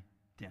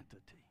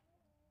identity.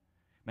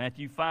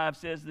 Matthew 5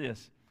 says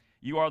this,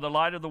 you are the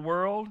light of the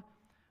world.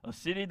 A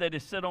city that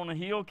is set on a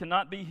hill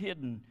cannot be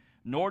hidden,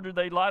 nor do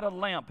they light a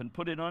lamp and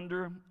put it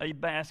under a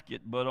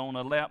basket, but on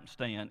a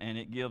lampstand, and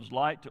it gives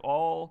light to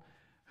all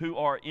who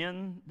are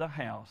in the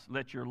house.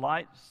 Let your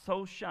light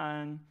so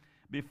shine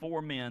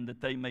before men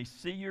that they may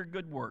see your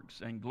good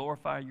works and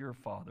glorify your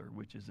Father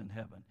which is in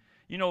heaven.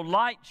 You know,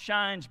 light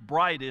shines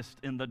brightest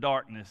in the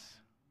darkness.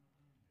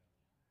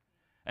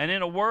 And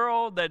in a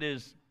world that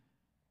is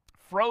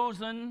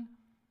frozen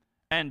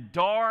and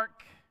dark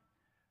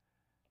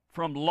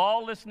from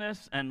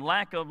lawlessness and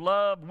lack of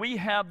love, we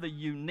have the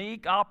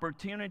unique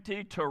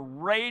opportunity to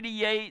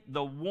radiate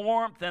the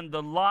warmth and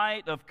the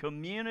light of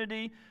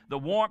community, the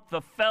warmth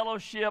of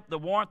fellowship, the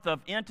warmth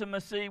of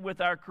intimacy with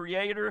our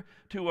Creator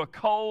to a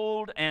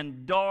cold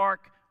and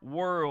dark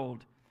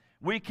world.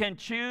 We can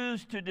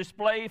choose to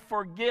display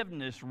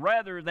forgiveness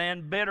rather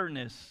than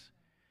bitterness.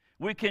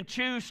 We can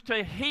choose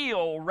to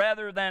heal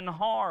rather than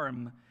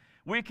harm.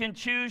 We can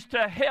choose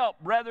to help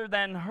rather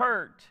than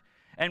hurt.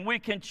 And we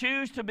can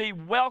choose to be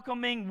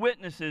welcoming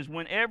witnesses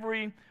when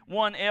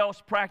everyone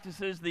else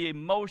practices the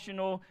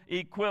emotional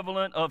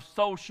equivalent of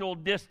social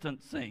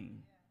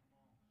distancing.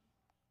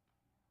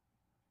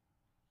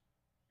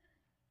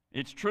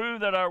 It's true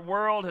that our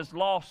world has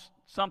lost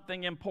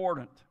something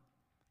important.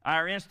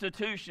 Our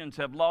institutions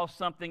have lost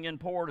something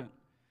important.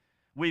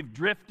 We've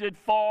drifted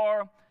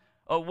far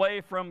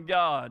away from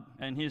God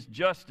and His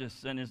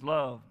justice and His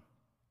love.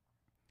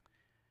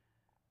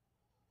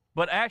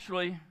 But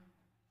actually,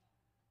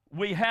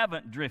 we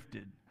haven't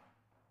drifted.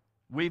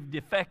 We've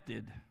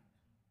defected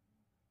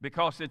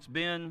because it's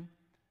been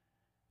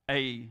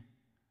a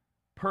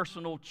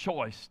personal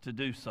choice to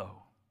do so.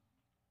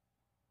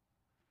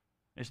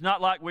 It's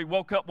not like we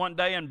woke up one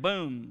day and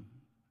boom,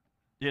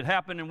 it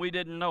happened and we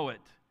didn't know it.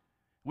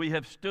 We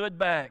have stood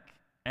back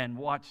and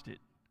watched it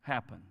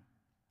happen.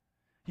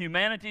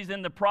 Humanity's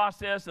in the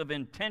process of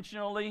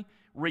intentionally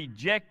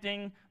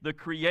rejecting the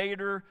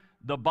Creator,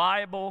 the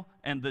Bible,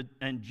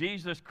 and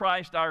Jesus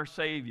Christ, our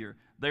Savior.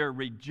 They're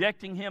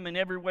rejecting Him in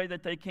every way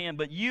that they can.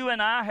 But you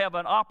and I have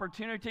an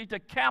opportunity to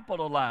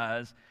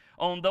capitalize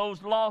on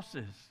those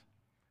losses.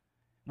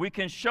 We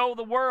can show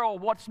the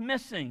world what's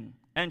missing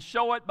and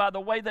show it by the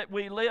way that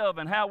we live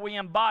and how we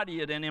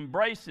embody it and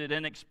embrace it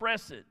and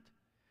express it.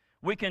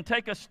 We can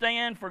take a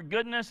stand for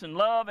goodness and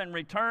love and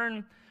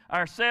return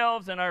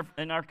ourselves and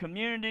our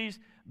communities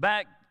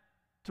back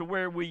to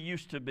where we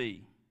used to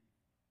be,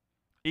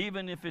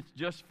 even if it's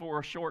just for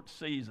a short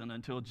season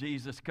until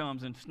Jesus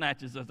comes and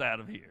snatches us out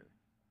of here.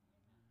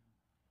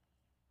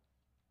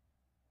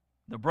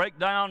 The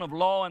breakdown of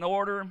law and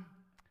order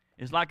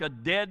is like a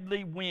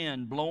deadly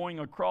wind blowing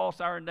across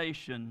our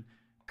nation,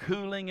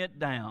 cooling it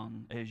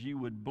down as you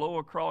would blow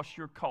across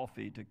your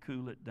coffee to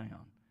cool it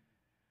down.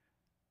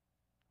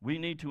 We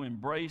need to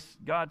embrace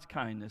God's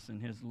kindness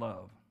and His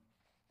love.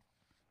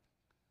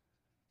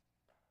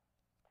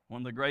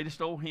 One of the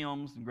greatest old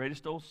hymns and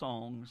greatest old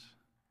songs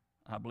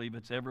I believe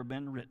it's ever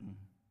been written.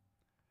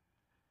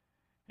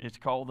 It's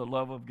called The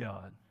Love of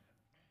God.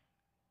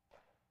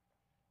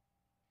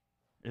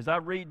 As I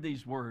read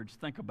these words,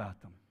 think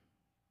about them.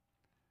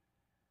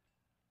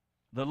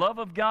 The love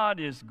of God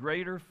is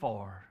greater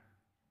far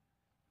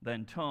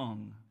than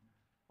tongue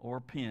or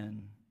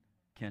pen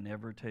can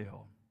ever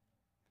tell.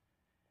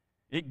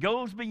 It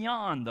goes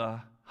beyond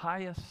the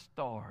highest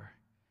star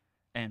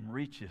and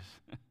reaches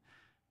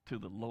to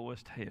the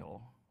lowest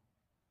hell.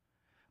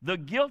 The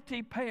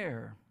guilty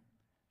pair,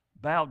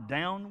 bowed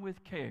down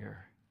with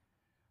care,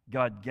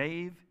 God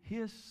gave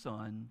His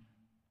Son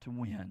to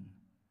win.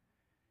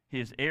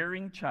 His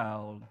erring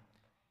child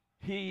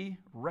He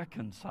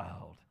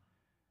reconciled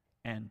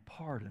and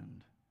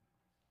pardoned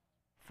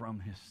from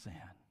his sin.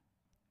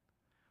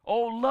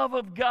 O love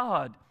of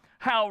God,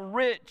 how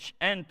rich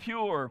and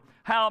pure,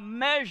 how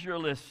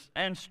measureless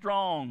and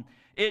strong,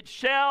 it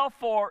shall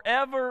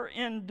forever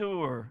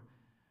endure,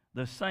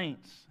 the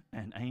saints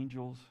and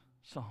angels'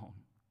 song.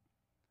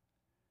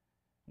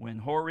 When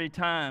hoary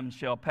times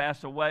shall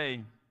pass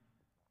away,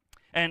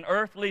 and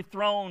earthly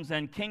thrones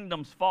and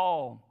kingdoms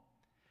fall,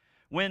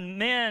 when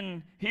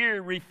men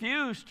here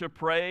refuse to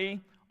pray,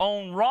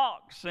 on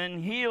rocks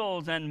and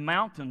hills and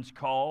mountains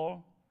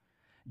call,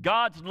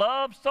 God's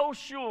love so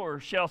sure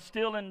shall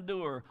still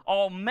endure,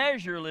 all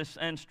measureless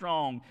and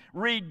strong,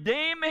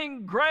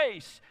 redeeming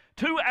grace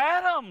to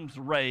Adam's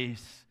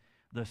race,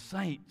 the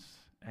saints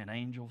and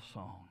angels'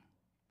 song.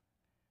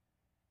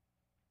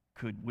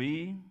 Could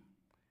we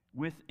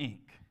with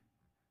ink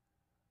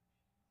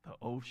the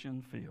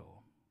ocean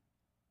fill,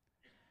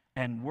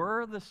 and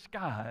were the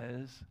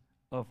skies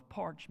of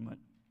parchment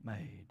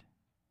made,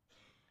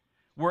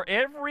 were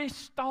every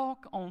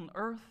stalk on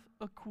earth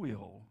a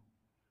quill,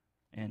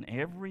 and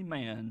every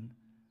man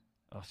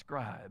a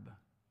scribe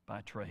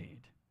by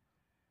trade,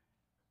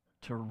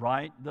 to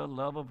write the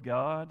love of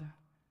God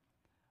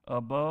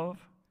above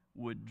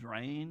would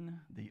drain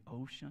the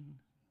ocean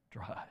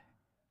dry,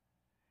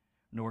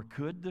 nor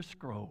could the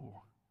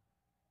scroll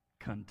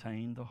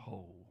contain the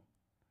whole,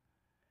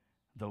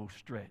 though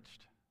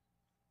stretched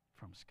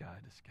from sky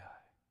to sky.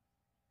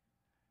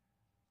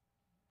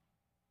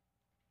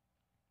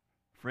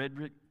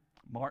 Frederick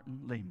Martin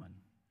Lehman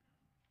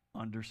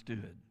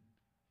understood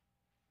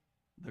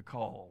the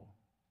call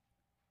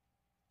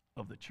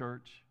of the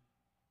church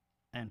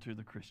and to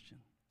the Christian.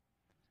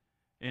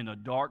 In a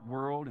dark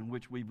world in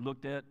which we've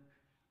looked at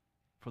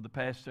for the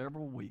past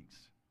several weeks,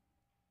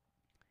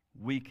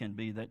 we can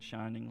be that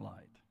shining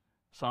light.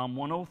 Psalm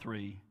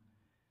 103,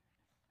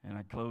 and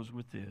I close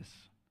with this.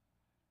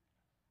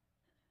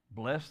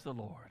 Bless the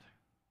Lord,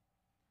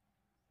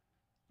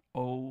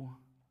 O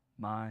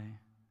my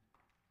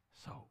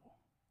soul,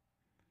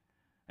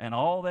 and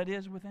all that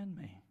is within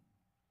me.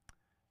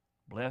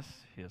 Bless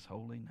His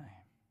holy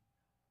name.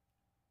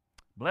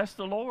 Bless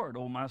the Lord,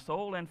 O my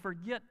soul, and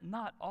forget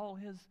not all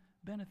His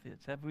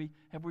benefits. Have we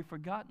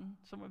forgotten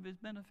some of His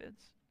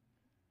benefits?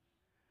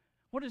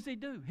 What does He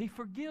do? He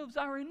forgives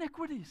our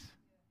iniquities.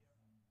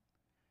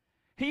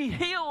 He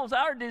heals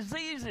our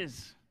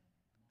diseases.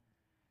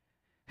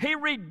 He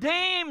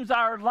redeems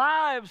our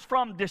lives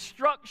from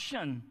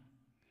destruction.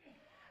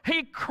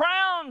 He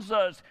crowns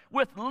us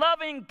with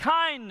loving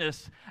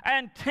kindness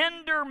and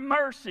tender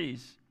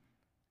mercies.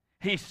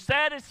 He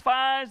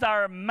satisfies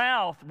our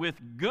mouth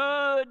with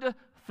good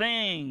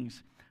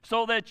things,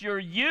 so that your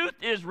youth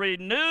is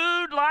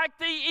renewed like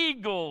the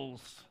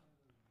eagles.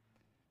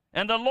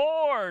 And the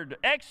Lord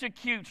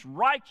executes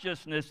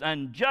righteousness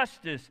and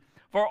justice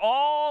for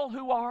all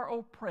who are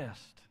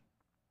oppressed.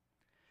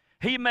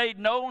 He made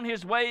known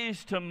His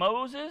ways to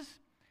Moses,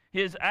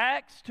 His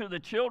acts to the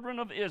children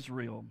of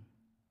Israel.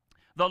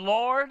 The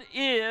Lord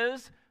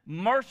is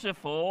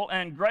merciful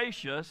and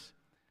gracious.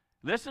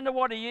 Listen to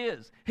what He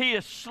is. He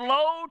is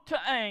slow to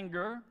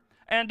anger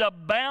and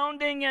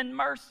abounding in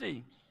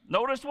mercy.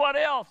 Notice what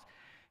else.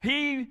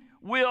 He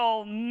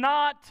will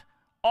not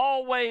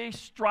always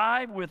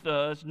strive with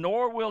us,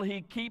 nor will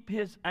he keep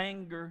his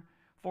anger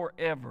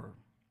forever.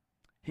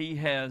 He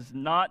has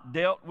not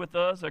dealt with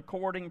us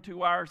according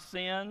to our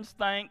sins,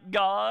 thank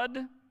God,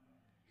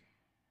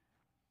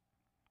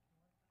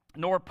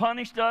 nor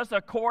punished us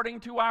according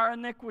to our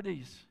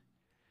iniquities.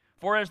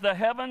 For as the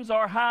heavens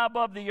are high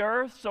above the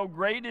earth, so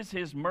great is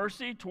his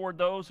mercy toward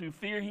those who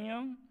fear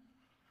him.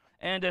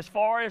 And as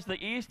far as the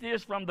east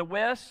is from the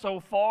west, so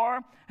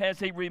far has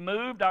he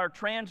removed our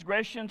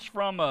transgressions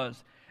from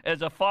us.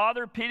 As a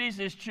father pities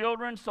his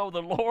children, so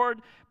the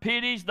Lord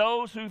pities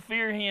those who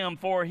fear him.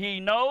 For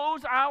he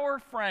knows our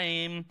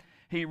frame.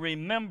 He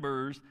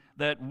remembers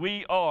that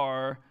we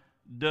are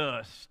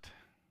dust.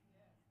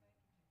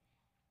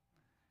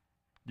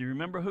 Do you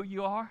remember who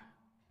you are?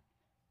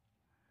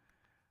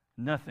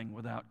 Nothing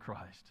without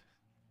Christ.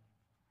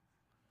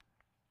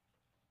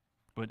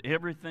 But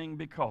everything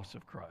because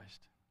of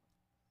Christ.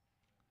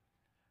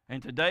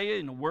 And today,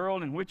 in the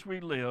world in which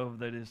we live,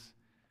 that is,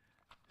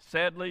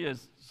 sadly,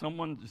 as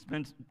someone has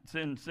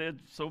been said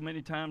so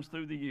many times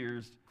through the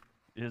years,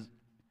 is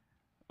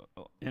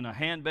in a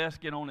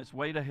handbasket on its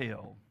way to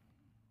hell.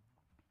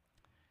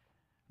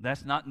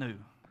 That's not new.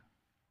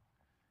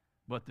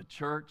 But the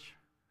church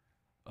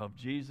of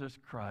Jesus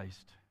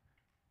Christ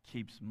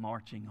keeps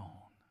marching on.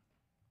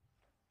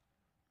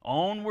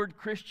 Onward,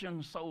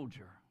 Christian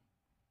soldier,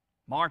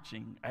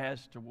 marching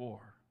as to war,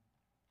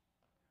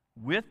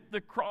 with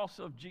the cross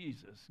of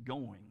Jesus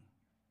going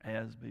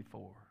as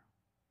before.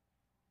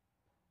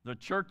 The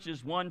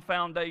church's one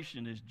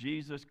foundation is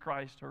Jesus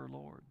Christ, her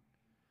Lord.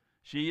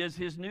 She is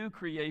his new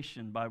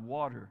creation by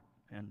water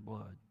and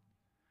blood.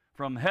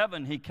 From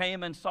heaven he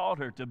came and sought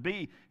her to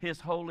be his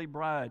holy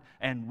bride,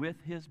 and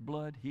with his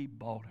blood he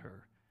bought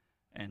her,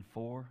 and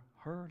for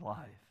her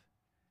life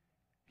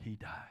he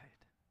died.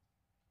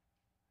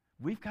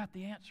 We've got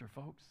the answer,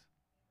 folks.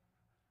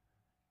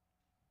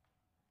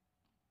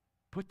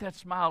 Put that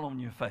smile on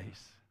your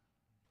face.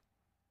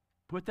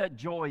 Put that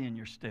joy in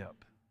your step.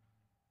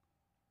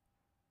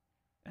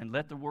 And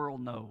let the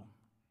world know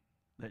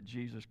that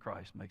Jesus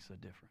Christ makes a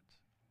difference.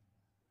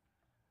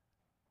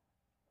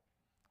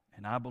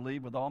 And I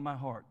believe with all my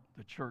heart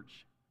the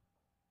church's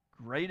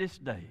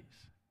greatest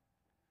days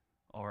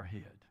are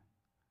ahead.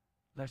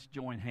 Let's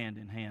join hand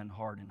in hand,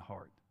 heart in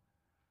heart,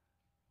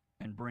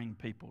 and bring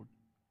people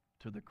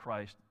to the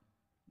Christ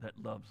that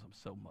loves them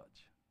so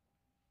much.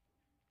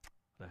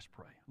 Let's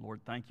pray.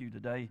 Lord, thank you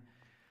today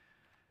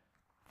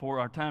for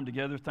our time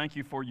together. Thank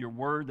you for your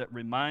word that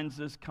reminds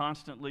us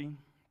constantly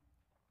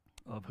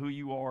of who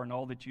you are and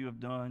all that you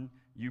have done.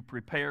 You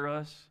prepare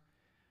us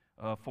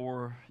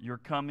for your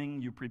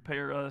coming. You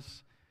prepare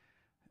us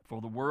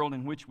for the world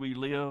in which we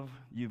live.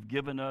 You've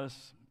given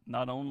us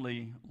not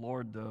only,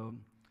 Lord,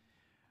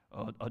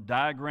 a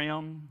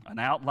diagram, an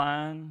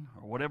outline,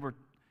 or whatever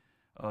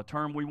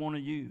term we want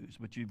to use,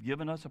 but you've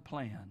given us a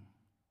plan,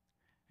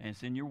 and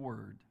it's in your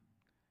word.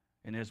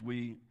 And as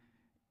we,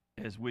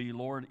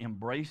 Lord,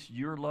 embrace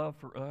your love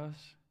for us,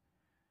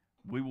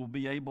 we will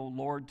be able,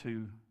 Lord,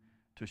 to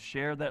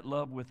share that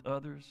love with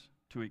others,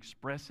 to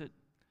express it,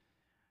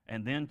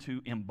 and then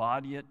to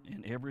embody it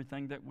in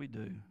everything that we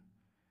do.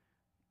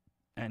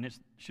 And it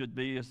should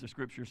be, as the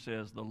Scripture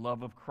says, the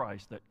love of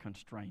Christ that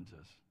constrains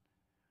us,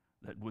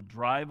 that would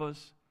drive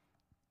us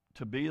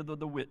to be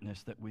the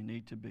witness that we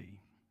need to be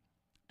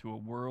to a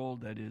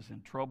world that is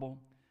in trouble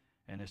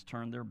and has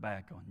turned their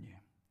back on you.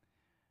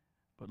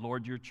 But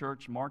Lord, your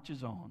church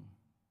marches on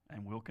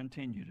and will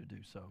continue to do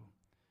so.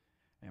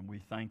 And we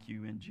thank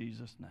you in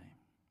Jesus' name.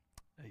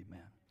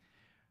 Amen.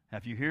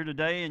 If you're here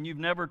today and you've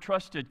never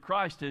trusted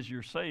Christ as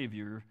your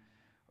Savior,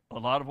 a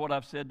lot of what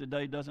I've said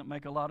today doesn't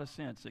make a lot of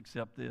sense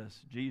except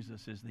this: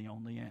 Jesus is the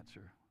only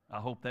answer.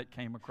 I hope that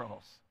came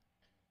across.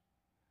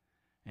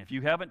 And if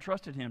you haven't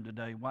trusted him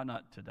today, why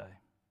not today?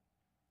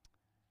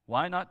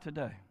 Why not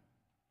today?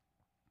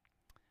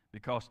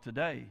 Because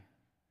today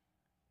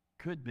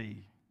could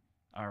be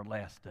our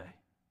last day.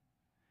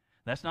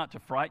 That's not to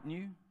frighten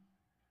you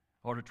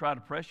or to try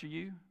to pressure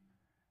you.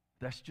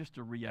 That's just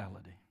a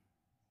reality.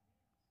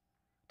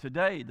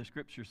 Today, the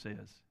Scripture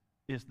says,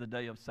 is the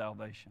day of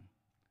salvation.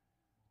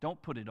 Don't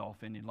put it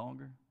off any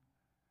longer.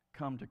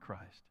 Come to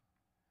Christ.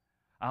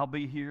 I'll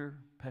be here.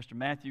 Pastor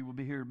Matthew will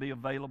be here to be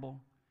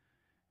available.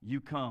 You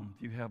come.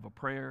 If you have a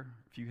prayer,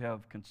 if you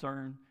have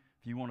concern,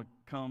 if you want to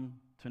come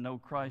to know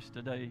Christ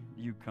today,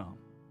 you come.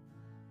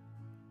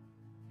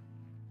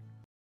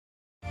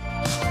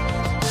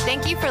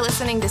 Thank you for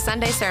listening to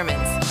Sunday Sermons.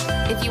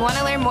 If you want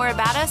to learn more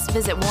about us,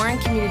 visit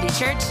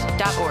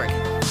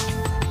warrencommunitychurch.org.